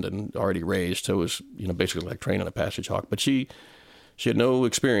hard penned and already raised, so it was basically like training a passage hawk. But she had no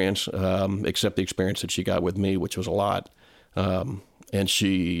experience except the experience that she got with me, which was a lot. And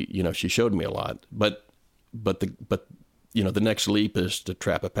she showed me a lot. But the next leap is to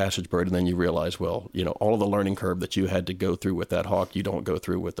trap a passage bird, and then you realize, well, all of the learning curve that you had to go through with that hawk, you don't go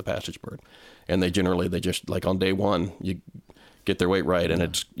through with the passage bird. And they just like on day one, you get their weight right, and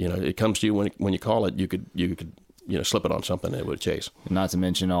it's it comes to you when you call it, you could slip it on something and it would chase. Not to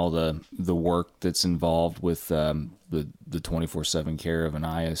mention all the work that's involved with the 24/7 care of an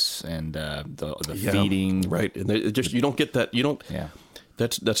IS and the feeding. Right, and you don't get that. You don't. Yeah.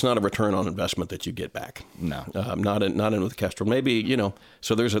 That's not a return on investment that you get back. No, not in with kestrel. Maybe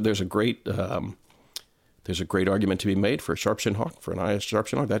So there's a great argument to be made for a sharpshin hawk, for an IS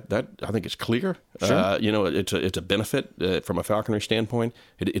sharpshin hawk. That I think is clear. Sure. It's a benefit from a falconry standpoint.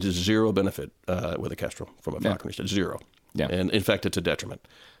 It is zero benefit with a kestrel from a falconry standpoint. Zero. Yeah. And in fact, it's a detriment.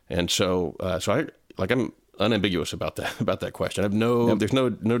 And so I'm unambiguous about that question. I have there's no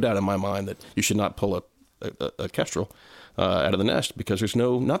doubt in my mind that you should not pull a kestrel out of the nest because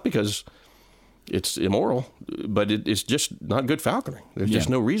not because it's immoral, but it's just not good falconry. There's just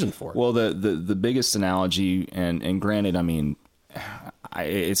no reason for it. Well, the biggest analogy, and granted, I mean,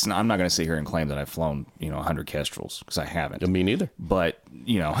 I'm not going to sit here and claim that I've flown 100 kestrels because I haven't. Me neither. But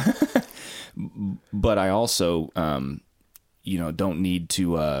but I also don't need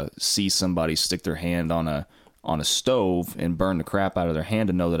to see somebody stick their hand on a stove and burn the crap out of their hand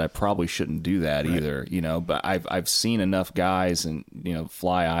to know that I probably shouldn't do that either, but I've seen enough guys and,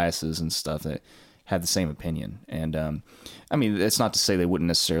 fly ISs and stuff that had the same opinion. And, I mean, that's not to say they wouldn't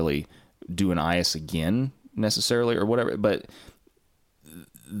necessarily do an IS again necessarily or whatever, but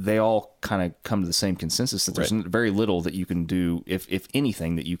they all kind of come to the same consensus that there's very little that you can do, if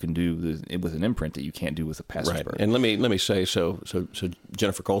anything, that you can do with an imprint that you can't do with a passage bird. And let me say, so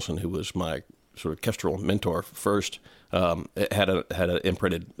Jennifer Colson, who was my sort of kestrel mentor first, had an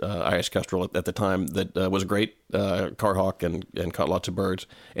imprinted IS kestrel at the time that was a great car hawk and caught lots of birds.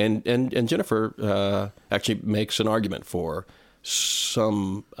 And Jennifer actually makes an argument for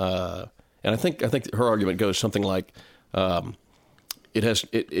some, and I think her argument goes something like, it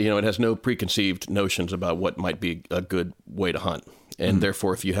has no preconceived notions about what might be a good way to hunt. And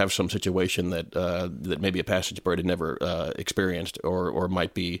therefore, if you have some situation that maybe a passage bird had never experienced, or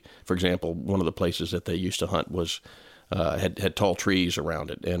might be, for example, one of the places that they used to hunt was had tall trees around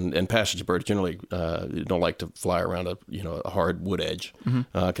it, and passage birds generally don't like to fly around a hard wood edge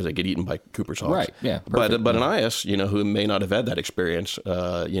because they get eaten by Cooper's hawks. Right. Yeah. Perfect. But an IS, who may not have had that experience,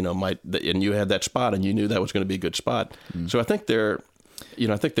 might, and you had that spot, and you knew that was going to be a good spot. So I think there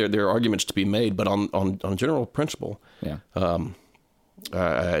are arguments to be made, but on general principle,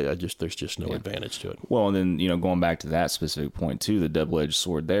 there's just no advantage to it. Well, and then, going back to that specific point too, the double-edged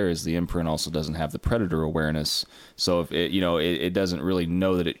sword there is the imprint also doesn't have the predator awareness. So if it, it doesn't really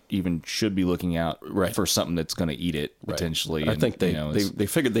know that it even should be looking out for something that's going to eat it potentially. I think they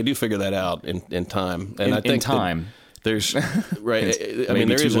do figure that out in time. And I think in time. There's right. I mean,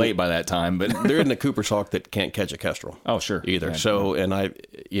 there too late by that time, but there isn't a Cooper's hawk that can't catch a kestrel. Oh, sure. Either. Yeah. So, and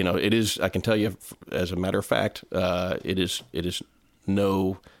it is. I can tell you, as a matter of fact, it is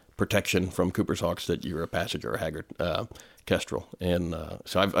no protection from Cooper's hawks that you're a passage or a haggard kestrel. And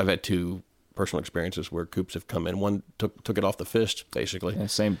so I've had two personal experiences where coops have come in. One took it off the fist, basically. Yeah,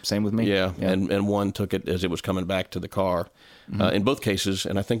 same with me. Yeah. And one took it as it was coming back to the car. In both cases,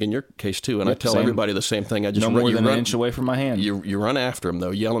 and I think in your case too. And I tell everybody the same thing. I just no more than an inch away from my hand. You run after him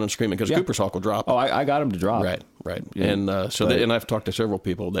though, yelling and screaming, because Cooper's hawk will drop. Oh, I got him to drop. Right. Yeah. And and I've talked to several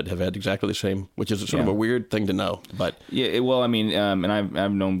people that have had exactly the same, which is sort of a weird thing to know. But well, I mean, and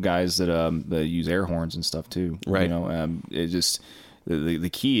I've known guys that use air horns and stuff too. Right. It just. The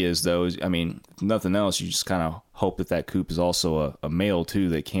key is, though, I mean, nothing else. You just kind of hope that coop is also a male, too,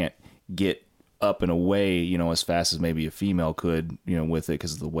 that can't get up and away, as fast as maybe a female could, with it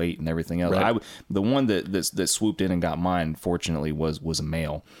because of the weight and everything else. Right. The one that swooped in and got mine, fortunately, was a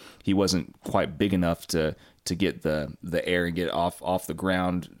male. He wasn't quite big enough to get the air and get off the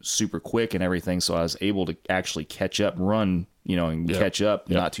ground super quick and everything, so I was able to actually catch up, run, and catch up,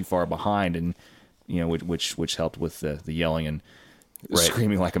 not too far behind, and, which helped with the yelling and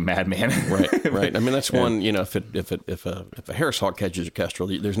screaming like a madman. Right. I mean, that's one. If a Harris hawk catches a kestrel,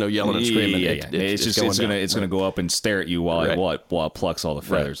 there's no yelling and screaming. It's gonna go up and stare at you while it plucks all the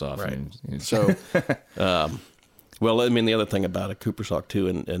feathers off. Right. So, well, I mean, the other thing about a Cooper's hawk too,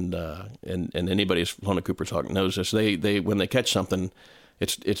 and anybody who's flown a Cooper's hawk knows this. They when they catch something,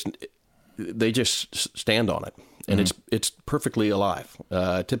 they just stand on it, and it's perfectly alive.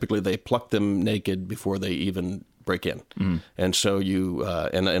 Typically, they pluck them naked before they even break in. And so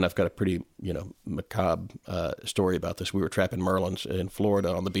and I've got a pretty macabre story about this. We were trapping merlins in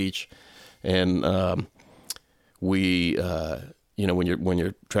Florida on the beach, and we when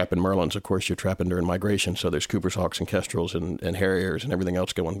you're trapping merlins, of course you're trapping during migration, so there's Cooper's hawks and kestrels and harriers and everything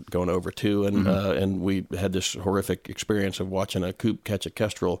else going over too. And we had this horrific experience of watching a coop catch a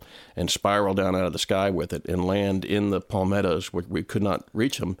kestrel and spiral down out of the sky with it and land in the palmettos where we could not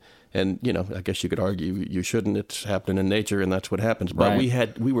reach them. And, I guess you could argue you shouldn't. It's happening in nature, and that's what happens. But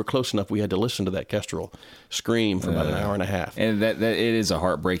we were close enough. We had to listen to that kestrel scream for about an hour and a half. And that it is a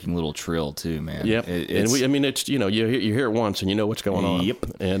heartbreaking little trill too, man. Yep. It's you hear it once and you know what's going on. Yep.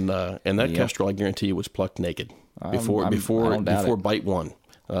 And that kestrel, I guarantee you, was plucked naked before bite one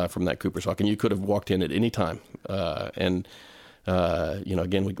from that Cooper's hawk, and you could have walked in at any time. Again,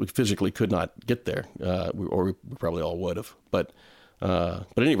 we physically could not get there, or we probably all would have. But at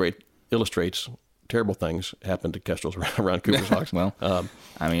any rate, illustrates terrible things happen to kestrels around Cooper's hawks. Well,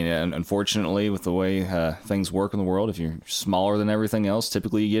 unfortunately, with the way things work in the world, if you're smaller than everything else,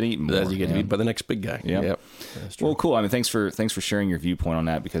 typically you get eaten more. You get eaten by the next big guy. Yep. That's true. Well, cool. I mean, thanks for sharing your viewpoint on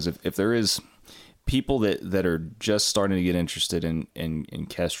that, because if there is people that are just starting to get interested in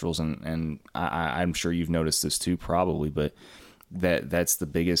kestrels, and I'm sure you've noticed this too, probably, but that's the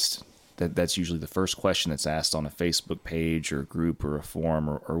biggest. That's usually the first question that's asked on a Facebook page or a group or a forum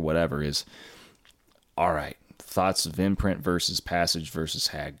or whatever is, all right, thoughts of imprint versus passage versus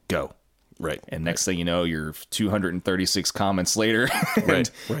hag, go. Right. And next thing you know, you're 236 comments later. Right.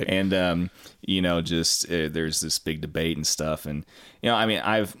 And, there's this big debate and stuff. And,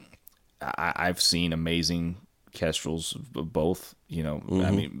 I've seen amazing kestrels, both,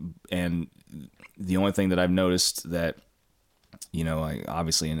 and the only thing that I've noticed that,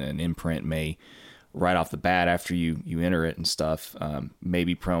 obviously an imprint may, right off the bat after you enter it and stuff, may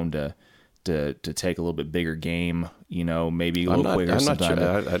be prone to take a little bit bigger game, maybe a little quicker. I'm not sure.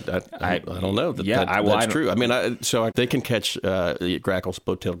 I don't know. That's true. I mean, they can catch grackles,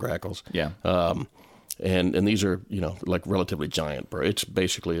 boat-tailed grackles. Yeah. And these are, like relatively giant. It's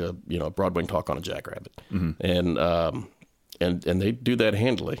basically a broad-winged hawk on a jackrabbit. And they do that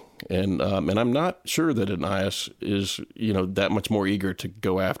handily. And I'm not sure that an IS is, that much more eager to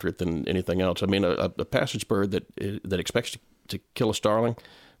go after it than anything else. I mean, a passage bird that expects to kill a starling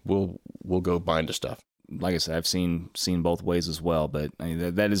will go bind to stuff. Like I said, I've seen both ways as well, but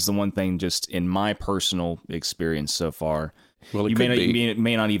that is the one thing just in my personal experience so far. Well, you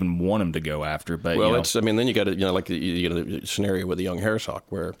may not even want them to go after, but then you got to, like you get a scenario with a young Harris hawk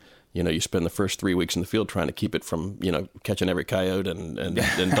where, you spend the first 3 weeks in the field trying to keep it from, catching every coyote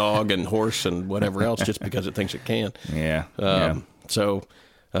and dog and horse and whatever else just because it thinks it can. Yeah. So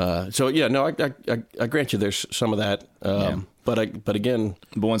I grant you there's some of that. But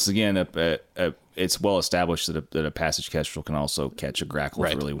once again, it's well established that a passage kestrel can also catch a grackle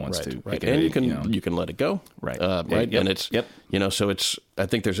if it really wants to. Right. And you can let it go. Right. Right. Yep. And it's, so it's, I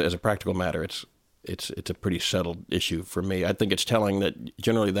think as a practical matter, it's a pretty settled issue for me. I think it's telling that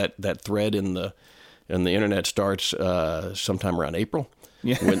generally that thread in the and the internet starts sometime around April.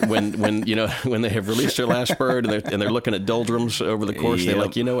 Yeah. when when they have released their last bird and they're looking at doldrums over the course, they're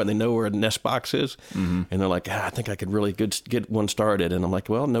like, and they know where a nest box is, and they're like, I think I could really get one started, and I'm like,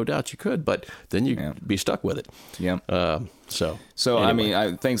 well, no doubt you could, but then you'd be stuck with it. Yeah. So anyway. I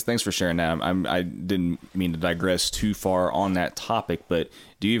mean, thanks for sharing that. I didn't mean to digress too far on that topic, but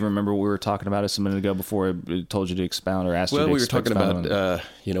do you even remember what we were talking about a minute ago before I told you to expound or asked you to we were talking expound about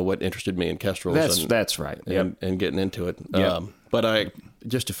what interested me in kestrels. That's right. And getting into it. Yep. But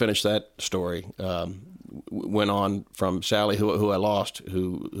just to finish that story, went on from Sally, who I lost,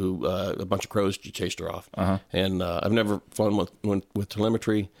 who a bunch of crows chased her off. And I've never flown with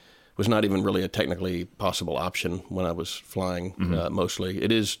telemetry. Was not even really a technically possible option when I was flying. Mostly,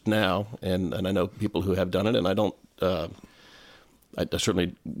 it is now, and I know people who have done it, and I don't. I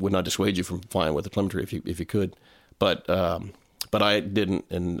certainly would not dissuade you from flying with the telemetry if you could, but I didn't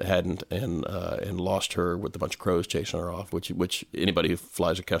and hadn't, and lost her with a bunch of crows chasing her off, which anybody who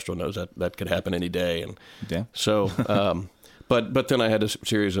flies a kestrel knows that could happen any day. And so, but then I had a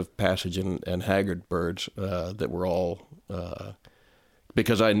series of passage and haggard birds that were all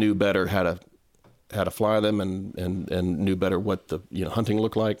because I knew better how to fly them and knew better what the hunting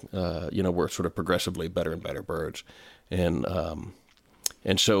looked like. Were sort of progressively better and better birds, and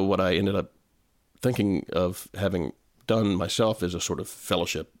so what I ended up thinking of having done myself is a sort of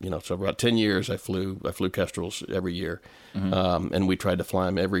fellowship, so about 10 years I flew kestrels every year. And we tried to fly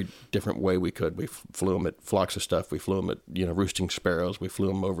them every different way we could. We flew them at flocks of stuff. We flew them at, roosting sparrows. We flew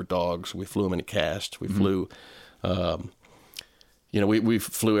them over dogs. We flew them in a cast. We flew, we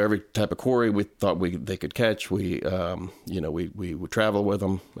flew every type of quarry we thought they could catch. We would travel with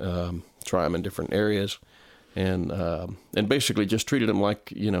them, try them in different areas. And basically just treated them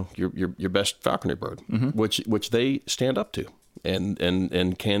like your best falconry bird, which they stand up to,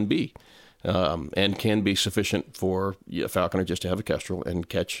 and can be, and can be sufficient for a falconer just to have a kestrel and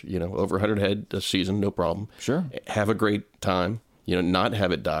catch over 100 head a season, no problem. Sure, have a great time. Not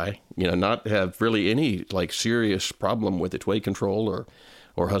have it die. Not have really any serious problem with its weight control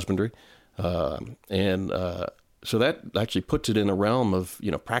or husbandry, so that actually puts it in a realm of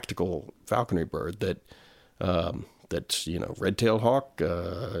practical falconry bird that's red-tailed hawk,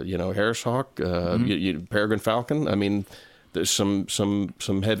 Harris hawk, peregrine falcon. I mean, there's some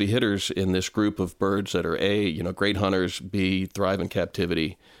heavy hitters in this group of birds that are great hunters, B, thrive in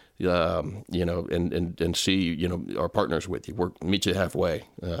captivity, and C, are partners with you, meet you halfway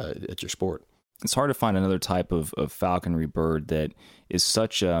at your sport. It's hard to find another type of falconry bird that is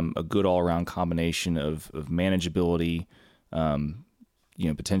such a good all-around combination of manageability,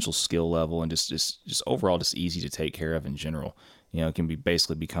 potential skill level, and just overall just easy to take care of in general. It can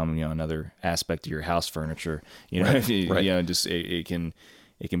basically become another aspect of your house furniture. Right. It can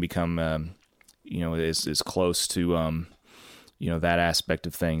become as close to that aspect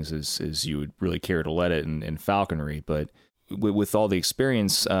of things as you would really care to let it in falconry. But with all the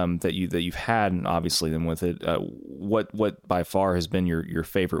experience that you've had, and obviously then with it, what by far has been your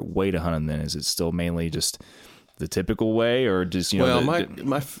favorite way to hunt them? Then is it still mainly just the typical way, or just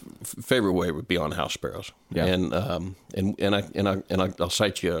my favorite way would be on house sparrows. Yeah. And I'll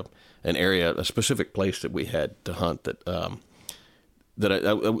cite you an area, a specific place that we had to hunt that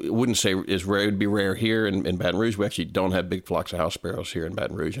I wouldn't say is rare. It would be rare here in Baton Rouge. We actually don't have big flocks of house sparrows here in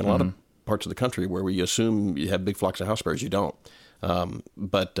Baton Rouge, and a lot of parts of the country where we assume you have big flocks of house sparrows, you don't.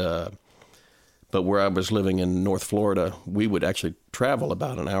 But where I was living in North Florida, we would actually travel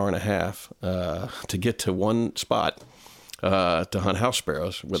about an hour and a half to get to one spot to hunt house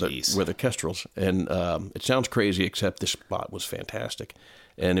sparrows with the kestrels. And it sounds crazy, except this spot was fantastic.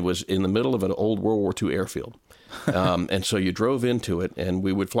 And it was in the middle of an old World War II airfield. And so you drove into it, and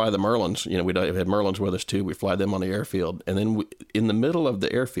we would fly the Merlins. We had Merlins with us too. We'd fly them on the airfield. And then in the middle of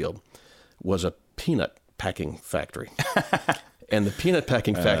the airfield was a peanut packing factory. And the peanut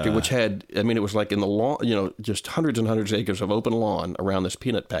packing factory, which had, it was like in the lawn, just hundreds and hundreds of acres of open lawn around this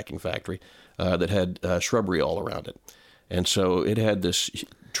peanut packing factory that had shrubbery all around it. And so it had this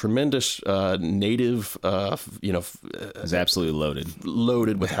tremendous native, it was absolutely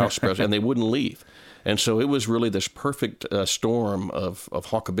loaded with house sparrows, and they wouldn't leave. And so it was really this perfect storm of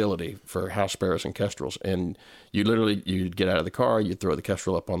hawkability for house sparrows and kestrels. And you'd get out of the car, you'd throw the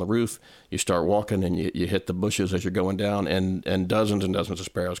kestrel up on the roof, you start walking, and you hit the bushes as you're going down, and dozens and dozens of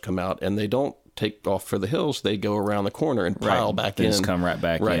sparrows come out, and they don't take off for the hills. They go around the corner and pile back in. They just come right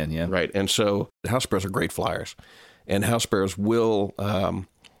back in, yeah. Right. And so house sparrows are great flyers, and house sparrows will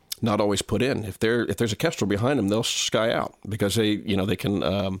not always put in. If there's a kestrel behind them, they'll sky out because they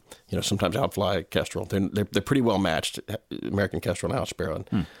can sometimes outfly kestrel. They're pretty well matched, American kestrel and house sparrow.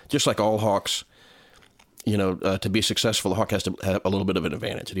 And just like all hawks, to be successful, the hawk has to have a little bit of an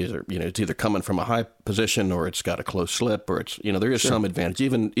advantage. It's either coming from a high position, or it's got a close slip, or it's, there is some advantage.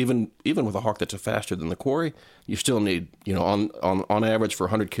 Even with a hawk that's faster than the quarry, you still need, on average for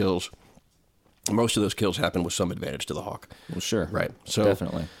 100 kills, most of those kills happen with some advantage to the hawk. Well, sure. Right. So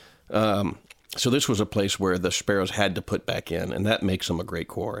definitely. So this was a place where the sparrows had to put back in, and that makes them a great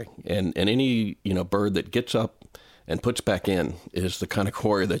quarry. And any, bird that gets up and puts back in is the kind of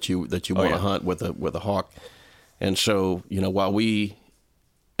quarry that you want to hunt with a hawk. And so, while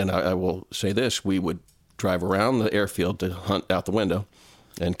I will say this, we would drive around the airfield to hunt out the window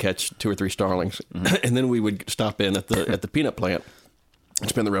and catch 2 or 3 starlings, and then we would stop in at the peanut plant and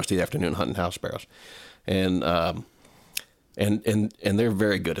spend the rest of the afternoon hunting house sparrows. And they're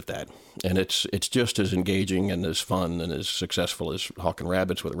very good at that. And it's just as engaging and as fun and as successful as hawking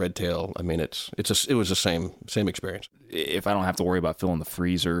rabbits with a red tail. I mean, it was the same experience. If I don't have to worry about filling the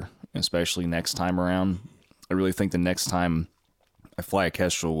freezer, especially next time around, I really think the next time I fly a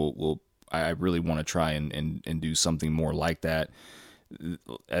kestrel, I really want to try and do something more like that.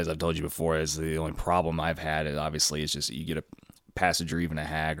 As I've told you before, as the only problem I've had is obviously it's just you get a passage or even a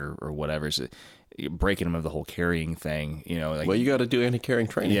hag or whatever. So breaking them of the whole carrying thing, well, you got to do anti-carrying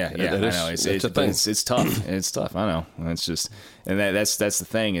training. Yeah, I know. It's a thing. It's tough. It's tough. I know. It's just, and that's the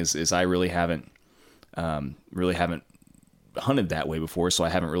thing is I really haven't hunted that way before, so I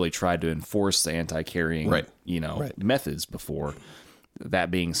haven't really tried to enforce the anti-carrying, methods before.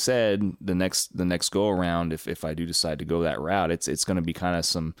 That being said, the next go around, if I do decide to go that route, it's going to be kind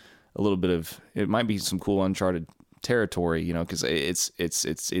of it might be some cool uncharted territory, because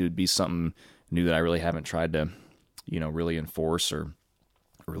it would be something new that I really haven't tried to, really enforce or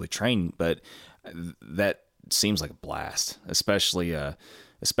really train. But that seems like a blast, especially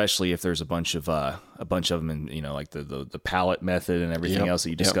if there's a bunch of them in, like the pallet method and everything else that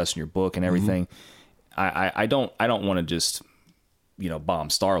you discuss in your book and everything. I don't want to just, bomb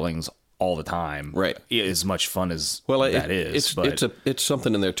starlings all the time. Right. As much fun as that is. It's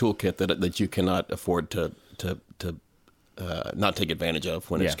something in their toolkit that you cannot afford to not take advantage of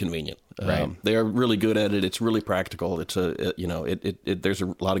when it's convenient. Right. They are really good at it. It's really practical. It's there's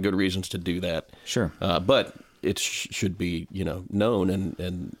a lot of good reasons to do that. Sure. But it should be, known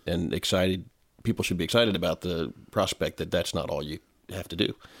and excited. People should be excited about the prospect that that's not all you have to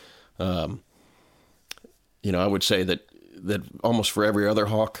do. I would say that almost for every other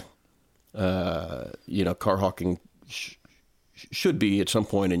hawk, car hawking should be at some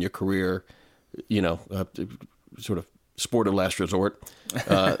point in your career, sort of sport of last resort.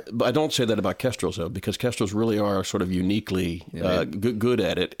 But I don't say that about kestrels, though, because kestrels really are sort of uniquely good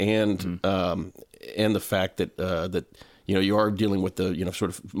at it, and the fact that you are dealing with the sort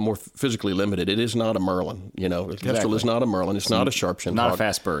of more physically limited. It is not a merlin. Kestrel is not a merlin. It's not a sharp-shinned hawk. Not a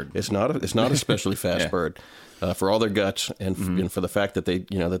fast bird. It's not a especially fast bird. For all their guts and for the fact that they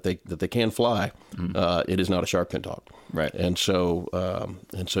they can fly, it is not a sharp-shinned hawk. Right. And so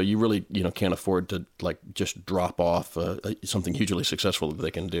you really can't afford to just drop off something hugely successful that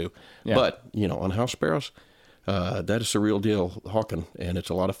they can do. Yeah. But on house sparrows, that is the real deal hawking, and it's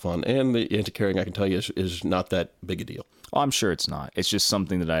a lot of fun. And the anti-carrying, I can tell you, is not that big a deal. Well, I'm sure it's not. It's just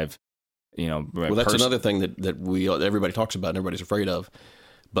something that I've well, that's another thing that everybody talks about and everybody's afraid of,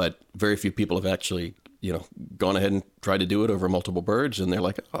 but very few people have actually gone ahead and tried to do it over multiple birds, and they're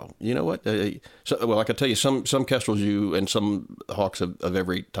like, oh, you know what? I can tell you some kestrels and some hawks of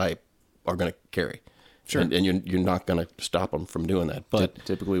every type are going to carry. Sure. And you're not going to stop them from doing that. But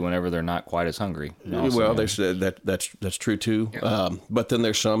typically, whenever they're not quite as hungry. Well, there's that's true too. Yeah. But then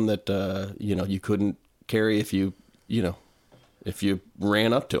there's some that you couldn't carry if you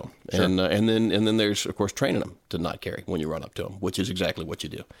ran up to them. Sure. And then there's of course training them to not carry when you run up to them, which is exactly what you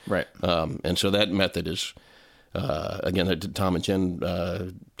do. Right. And so that method is again, Tom and Jen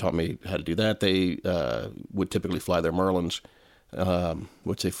taught me how to do that. They would typically fly their merlins,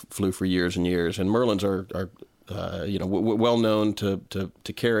 which they flew for years and years. And merlins are well known to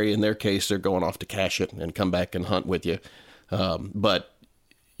carry. In their case, they're going off to cache it and come back and hunt with you. But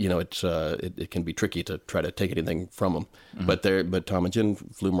it can be tricky to try to take anything from them. Mm-hmm. But Tom and Jen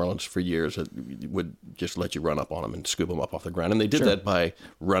flew merlins for years. It would just let you run up on them and scoop them up off the ground. And they did that by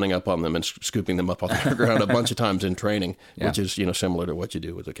running up on them and scooping them up off the ground a bunch of times in training, which is similar to what you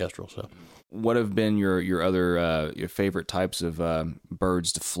do with a kestrel. So, what have been your other your favorite types of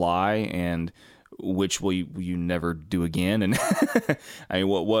birds to fly, and which will you never do again? And I mean,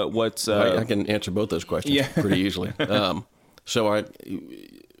 what's I can answer both those questions pretty easily. So I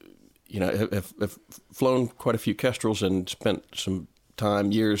have flown quite a few kestrels and spent some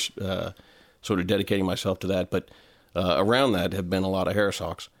time, years, sort of dedicating myself to that. But around that have been a lot of harris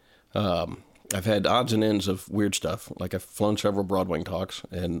hawks. I've had odds and ends of weird stuff. Like I've flown several broadwing hawks,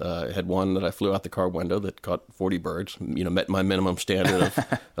 and I had one that I flew out the car window that caught 40 birds. Met my minimum standard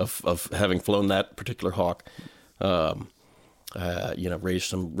of having flown that particular hawk. Raised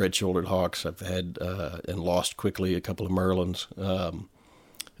some red-shouldered hawks. I've had and lost quickly a couple of merlins.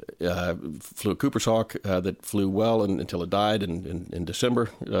 Flew a Cooper's hawk that flew well until it died in December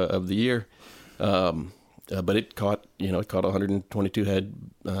of the year. But it caught 122 head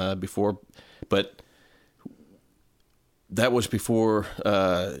before. But that was before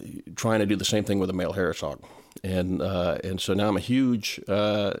trying to do the same thing with a male Harris hawk. And so now I'm a huge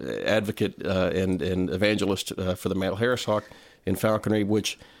advocate and evangelist for the male Harris hawk in falconry,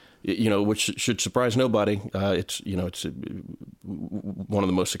 which should surprise nobody. It's one of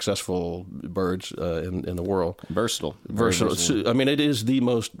the most successful birds in the world. Versatile. I mean, it is the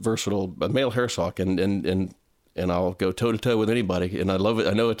most versatile male Harris hawk, and I'll go toe to toe with anybody, and I love it.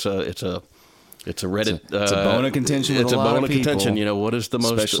 I know it's a Reddit. It's a bone of contention. It's a bone of contention. What is the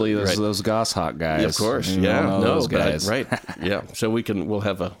most, especially those goshawk guys? Yeah, of course, those guys, right? Yeah. So we'll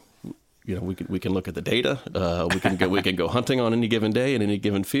have a. We can look at the data. We can go hunting on any given day in any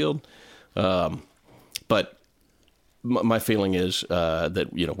given field. But my feeling is that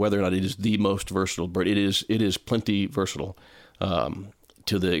whether or not it is the most versatile bird, it is plenty versatile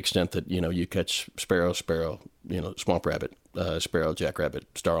to the extent that you catch sparrow, swamp rabbit, sparrow, jackrabbit,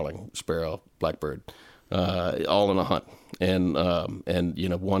 starling, sparrow, blackbird, all in a hunt, and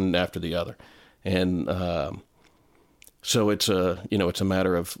one after the other, and so it's a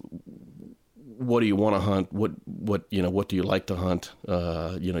matter of what do you want to hunt, what do you like to hunt,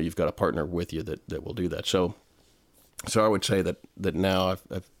 you've got a partner with you that will do that. So I would say that now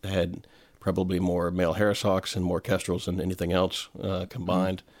I've had probably more male Harris hawks and more kestrels than anything else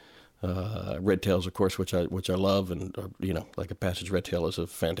combined. Red tails, of course, which I love, and like a passage red tail is a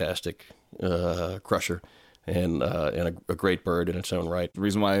fantastic crusher and a great bird in its own right. The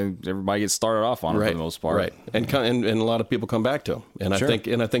reason why everybody gets started off on it for the most part, right? And a lot of people come back to them, and sure. I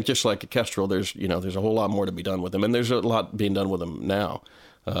think just like a kestrel, there's a whole lot more to be done with them, and there's a lot being done with them now.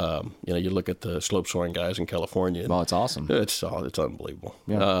 You look at the slope soaring guys in California. Well, it's awesome. It's unbelievable.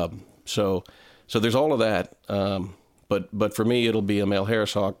 Yeah. So there's all of that. But for me, it'll be a male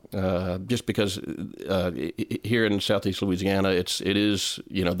Harris hawk, just because here in Southeast Louisiana, it is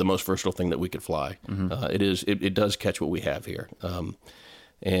the most versatile thing that we could fly. Mm-hmm. It does catch what we have here,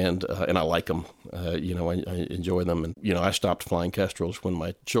 and I like them. I enjoy them, and I stopped flying kestrels when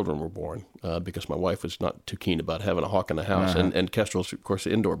my children were born because my wife was not too keen about having a hawk in the house, uh-huh. and kestrels, of course,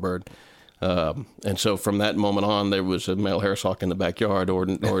 an indoor bird. And so from that moment on, there was a male Harris hawk in the backyard, or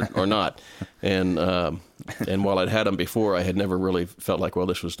not. And while I'd had them before, I had never really felt like, well,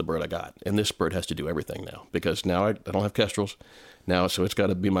 this was the bird I got. And this bird has to do everything now, because now I don't have kestrels now, so it's got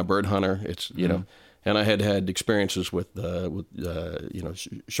to be my bird hunter. It's mm-hmm. And I had experiences with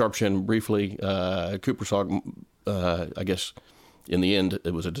sharpshin briefly, Cooper's hawk. I guess in the end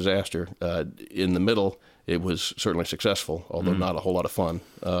it was a disaster. In the middle, it was certainly successful, although mm-hmm. not a whole lot of fun.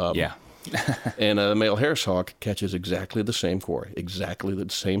 Yeah. And a male Harris hawk catches exactly the same quarry, exactly the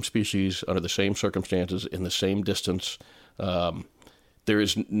same species, under the same circumstances, in the same distance. There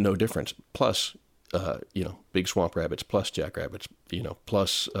is no difference. Plus, big swamp rabbits, plus jackrabbits,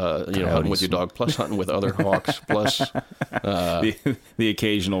 plus hunting with your dog, plus hunting with other hawks, plus the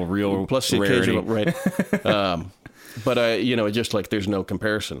occasional real plus the rarity. Occasional, right? But just like there's no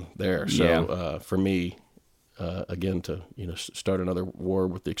comparison there. So yeah. For me. Again, to start another war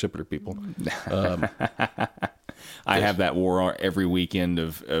with the accipiter people. I have that war every weekend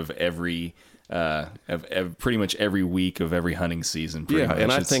of every pretty much every week of every hunting season. Yeah,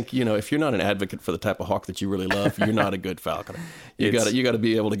 and I think if you're not an advocate for the type of hawk that you really love, you're not a good falconer. You got to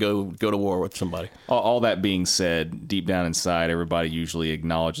be able to go to war with somebody. All that being said, deep down inside, everybody usually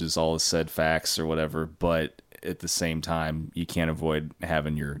acknowledges all the said facts or whatever, but at the same time, you can't avoid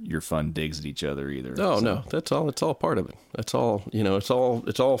having your fun digs at each other either. No, that's all. It's all part of it. That's all. It's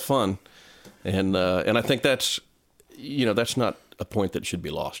all fun, and I think that's not a point that should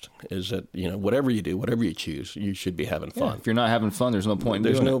be lost. Is that whatever you do, whatever you choose, you should be having fun. Yeah, if you're not having fun, there's no point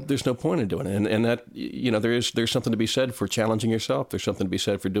in doing it. There's no point in doing it, and that there's something to be said for challenging yourself. There's something to be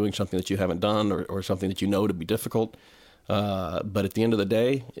said for doing something that you haven't done or something that to be difficult. But at the end of the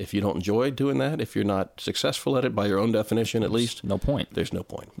day, if you don't enjoy doing that, if you're not successful at it by your own definition, at least, no point. There's no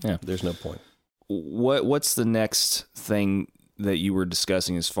point. Yeah, there's no point. What's the next thing that you were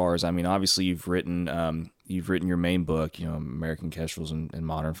discussing as far as? I mean, obviously you've written your main book, American Kestrels and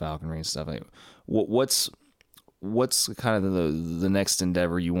Modern Falconry and stuff. What's what's kind of the next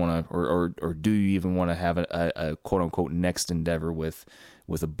endeavor you want to, or do you even want to have a quote unquote next endeavor with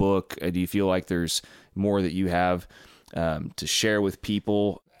a book? Do you feel like there's more that you have to share with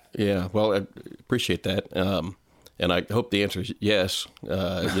people? Yeah, well, I appreciate that, and I hope the answer is yes.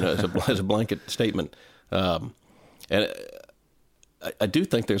 As a blanket statement, and I do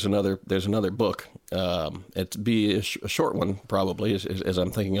think there's another book. It'd be a short one probably, as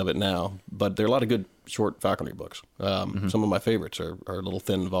I'm thinking of it now. But there are a lot of good short falconry books. Some of my favorites are little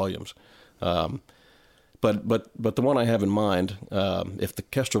thin volumes. But the one I have in mind, if the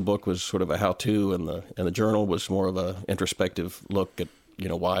Kestrel book was sort of a how-to and the journal was more of a introspective look at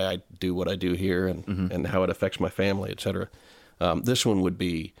why I do what I do here and how it affects my family, et cetera. This one would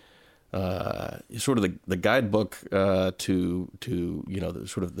be sort of the guidebook to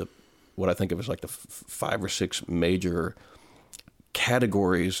what I think of as like the 5 or 6 major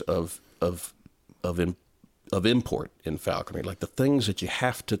categories of import in falconry, like the things that you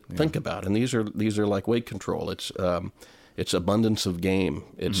have to think about, and these are like weight control. It's abundance of game.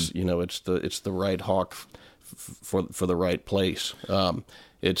 It's it's the right hawk for the right place. I'm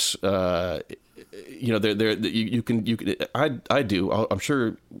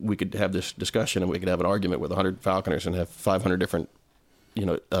sure we could have this discussion and we could have an argument with 100 falconers and have 500 different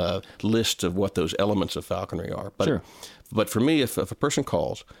lists of what those elements of falconry are. But sure. But for me, if a person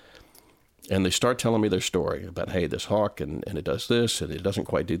calls and they start telling me their story about, hey, this hawk and it does this and it doesn't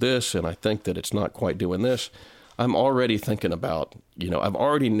quite do this, and I think that it's not quite doing this, I'm already thinking about, I've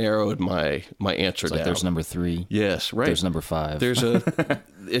already narrowed my answer down. There's number 3. Yes, right. There's number 5.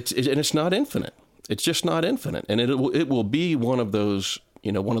 It's not infinite. It's just not infinite, and it will be one of those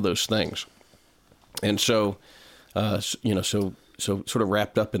things. And so, so sort of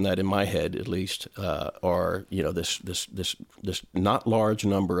wrapped up in that, in my head at least, are this not large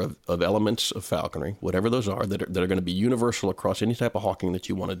number of elements of falconry, whatever those are, that are going to be universal across any type of hawking that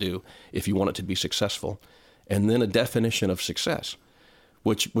you want to do if you want it to be successful. And then a definition of success,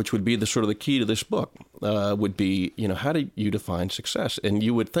 which would be the sort of the key to this book, would be, how do you define success? And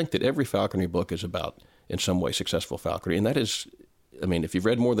you would think that every falconry book is about, in some way, successful falconry. And that is, if you've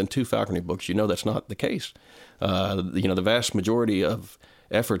read more than 2 falconry books, that's not the case. The vast majority of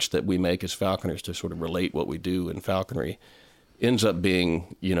efforts that we make as falconers to sort of relate what we do in falconry ends up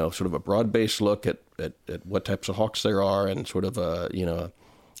being, sort of a broad-based look at what types of hawks there are, and sort of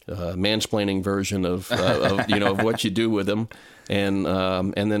mansplaining version of what you do with them, and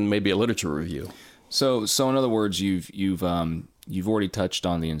then maybe a literature review. So in other words, you've already touched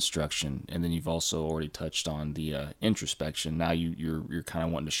on the instruction, and then you've also already touched on the introspection. Now you're kind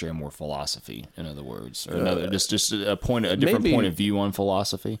of wanting to share more philosophy. In other words, or just a different point of view on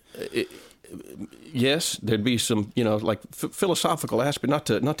philosophy. Yes, there'd be some, philosophical aspect, not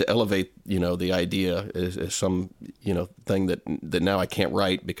to elevate, the idea as some, thing that now I can't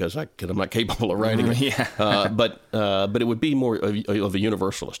write because I'm not capable of writing it. Yeah. But it would be more of a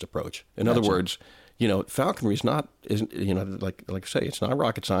universalist approach. In other words, falconry isn't, like I say, it's not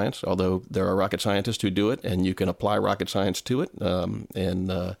rocket science, although there are rocket scientists who do it, and you can apply rocket science to it.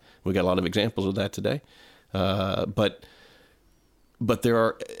 And we got a lot of examples of that today. But there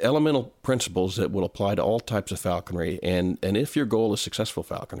are elemental principles that will apply to all types of falconry, and if your goal is successful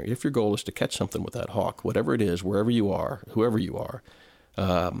falconry, if your goal is to catch something with that hawk, whatever it is, wherever you are, whoever you are,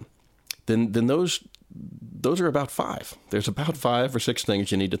 then those are about 5. There's about 5 or 6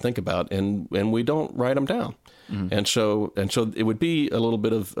 things you need to think about, and we don't write them down. Mm-hmm. And so it would be a little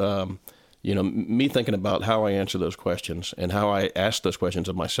bit of me thinking about how I answer those questions and how I ask those questions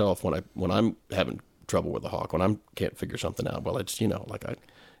of myself when I'm having trouble with the hawk, when I can't figure something out. Well, it's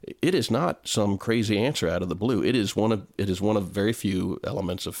it is not some crazy answer out of the blue. It is one of very few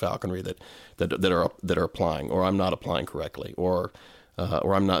elements of falconry that are applying, or I'm not applying correctly, or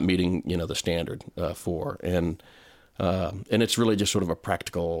I'm not meeting the standard for, and it's really just sort of a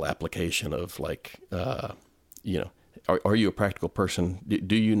practical application of are you a practical person?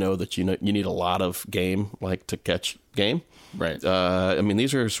 Do you know that you need a lot of game to catch game? Right.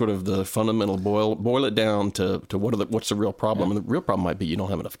 These are sort of the fundamental boil it down to what's the real problem. Yeah. And the real problem might be you don't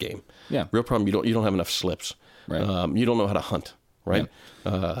have enough game. Yeah. Real problem, you don't have enough slips. Right. You don't know how to hunt. Right.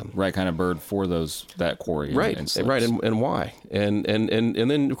 Yeah. Right kind of bird for that quarry. Right. And right. And why? And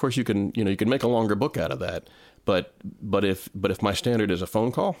then of course you can make a longer book out of that. But if my standard is a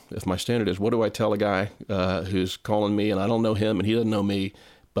phone call, if my standard is what do I tell a guy who's calling me and I don't know him and he doesn't know me,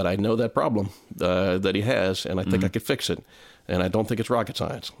 but I know that problem that he has, and I think I could fix it, and I don't think it's rocket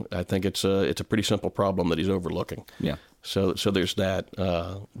science. I think it's a pretty simple problem that he's overlooking. Yeah. So there's that.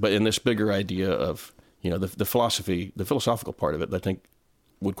 But in this bigger idea of the philosophical part of it, I think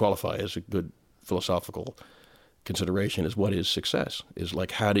would qualify as a good philosophical consideration is what is success? Is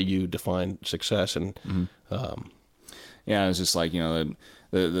like, how do you define success? And yeah, it's just like,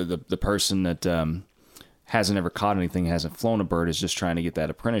 the person that hasn't ever caught anything, hasn't flown a bird, is just trying to get that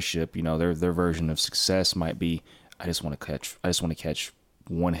apprenticeship. Their version of success might be, I just want to catch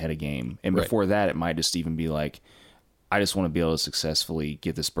one head of game. And before that, it might just even be like, I just want to be able to successfully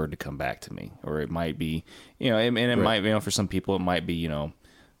get this bird to come back to me. Or it might be, might, for some people, it might be, it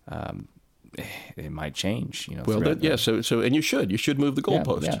might change, Well, So and you should move the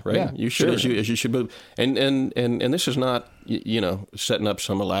goalposts, right? Yeah, you should, as you should move. And this is not, setting up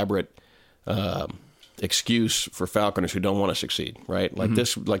some elaborate excuse for falconers who don't want to succeed, right? Like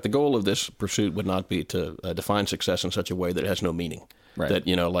the goal of this pursuit would not be to define success in such a way that it has no meaning. Right.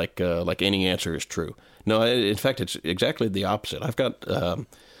 That, like any answer is true. No, in fact, it's exactly the opposite. I've got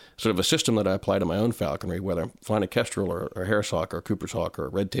sort of a system that I apply to my own falconry, whether I'm flying a kestrel or a harris hawk or a Cooper's hawk or a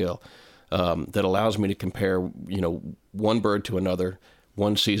red tail, that allows me to compare, one bird to another,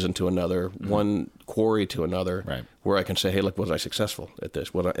 one season to another, one quarry to another, where I can say, hey, look, was I successful at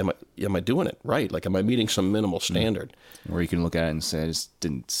this? Am I doing it right? Like, am I meeting some minimal standard? Where you can look at it and say, it just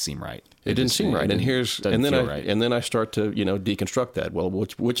didn't seem right. It didn't seem right. And then I start to, deconstruct that. Well,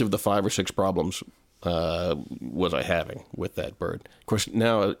 which of the 5 or 6 problems was I having with that bird? Of course,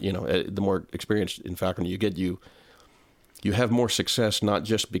 now, the more experience in falconry you get, you have more success, not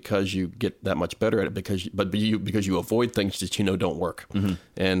just because you get that much better at it, because you avoid things that don't work.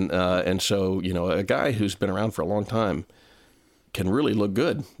 And so a guy who's been around for a long time can really look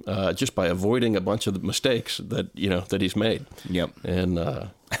good just by avoiding a bunch of the mistakes that he's made. Yep.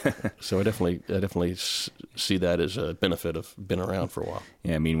 And so I definitely see that as a benefit of being around for a while.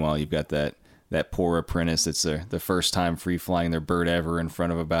 Yeah. Meanwhile, you've got that poor apprentice that's the first time free flying their bird ever in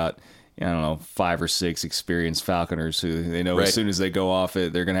front of about, 5 or 6 experienced falconers who they know as soon as they go off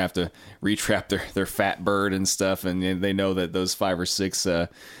it, they're going to have to retrap their fat bird and stuff. And they know that those 5 or 6,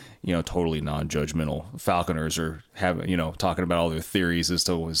 totally non-judgmental falconers are talking about all their theories as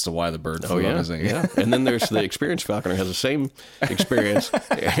to why the bird flew. Yeah. And then there's the experienced falconer has the same experience,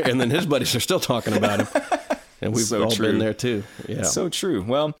 and then his buddies are still talking about him. And we've all been there too. Yeah. So true.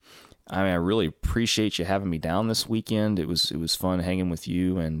 Well, I really appreciate you having me down this weekend. It was fun hanging with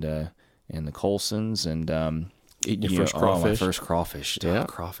you and the Colsons and eating your first crawfish. My first crawfish. Yeah.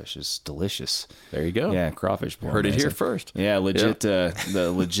 Crawfish is delicious. There you go. Yeah, crawfish boy. Heard it here first. Yeah, legit.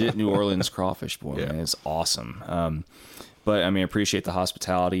 The legit New Orleans crawfish boy. Man, it's awesome. But I appreciate the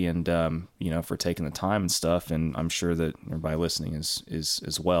hospitality and for taking the time and stuff. And I'm sure that everybody listening is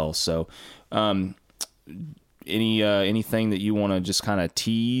as well. So, anything that you want to just kind of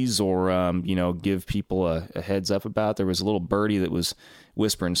tease or give people a heads up about? There was a little birdie that was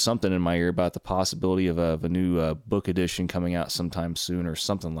whispering something in my ear about the possibility of a new book edition coming out sometime soon or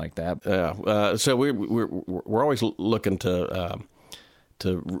something like that. Yeah. So we're always looking to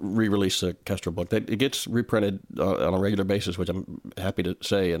re-release the Kestrel book. It gets reprinted on a regular basis, which I'm happy to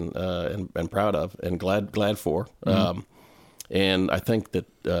say and proud of and glad for. And I think that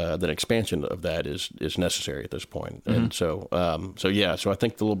the expansion of that is necessary at this point. And so I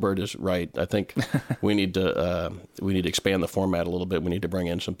think the little bird is right. I think we need to expand the format a little bit. We need to bring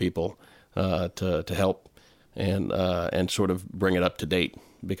in some people to help and sort of bring it up to date,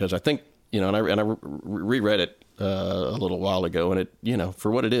 because I think and I reread it a little while ago, and it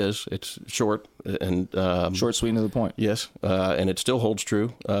for what it is, it's short and short, sweet, and to the point. Yes, and it still holds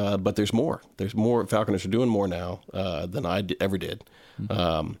true. But there's more. There's more. Falconers are doing more now than I ever did.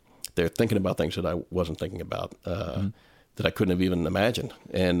 They're thinking about things that I wasn't thinking about, that I couldn't have even imagined,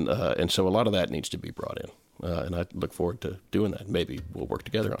 and so a lot of that needs to be brought in. And I look forward to doing that. Maybe we'll work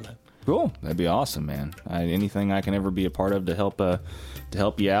together on that. Cool, that'd be awesome, man. Anything I can ever be a part of to help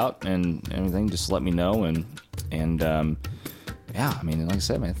you out and everything, just let me know. And yeah, like I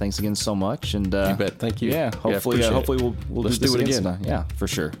said, man, thanks again so much. And you bet. Thank you. Yeah, hopefully we'll Let's do it again. Sometime. Yeah, for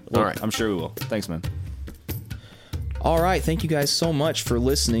sure. All right, I'm sure we will. Thanks, man. All right, thank you guys so much for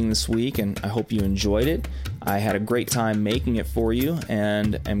listening this week, and I hope you enjoyed it. I had a great time making it for you,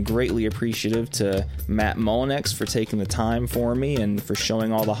 and am greatly appreciative to Matt Mullenix for taking the time for me and for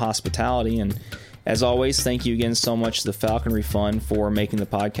showing all the hospitality. And as always, thank you again so much to the Falconry Fund for making the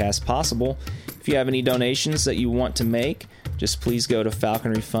podcast possible. If you have any donations that you want to make, just please go to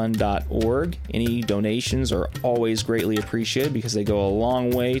falconryfund.org. Any donations are always greatly appreciated because they go a long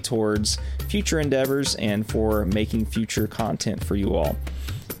way towards future endeavors and for making future content for you all.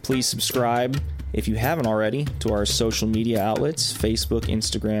 Please subscribe if you haven't already, to our social media outlets, Facebook,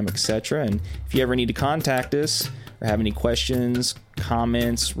 Instagram, etc. And if you ever need to contact us or have any questions,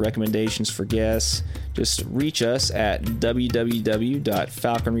 comments, recommendations for guests, just reach us at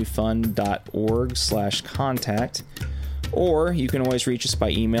www.falconryfund.org/contact. Or you can always reach us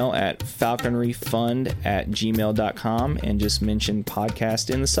by email at falconryfund@gmail.com and just mention podcast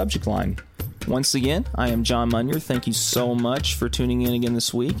in the subject line. Once again, I am John Munier. Thank you so much for tuning in again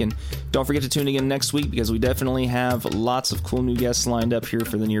this week. And don't forget to tune in next week because we definitely have lots of cool new guests lined up here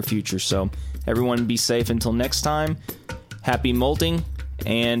for the near future. So everyone be safe until next time. Happy molting.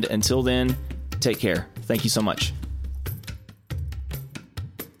 And until then, take care. Thank you so much.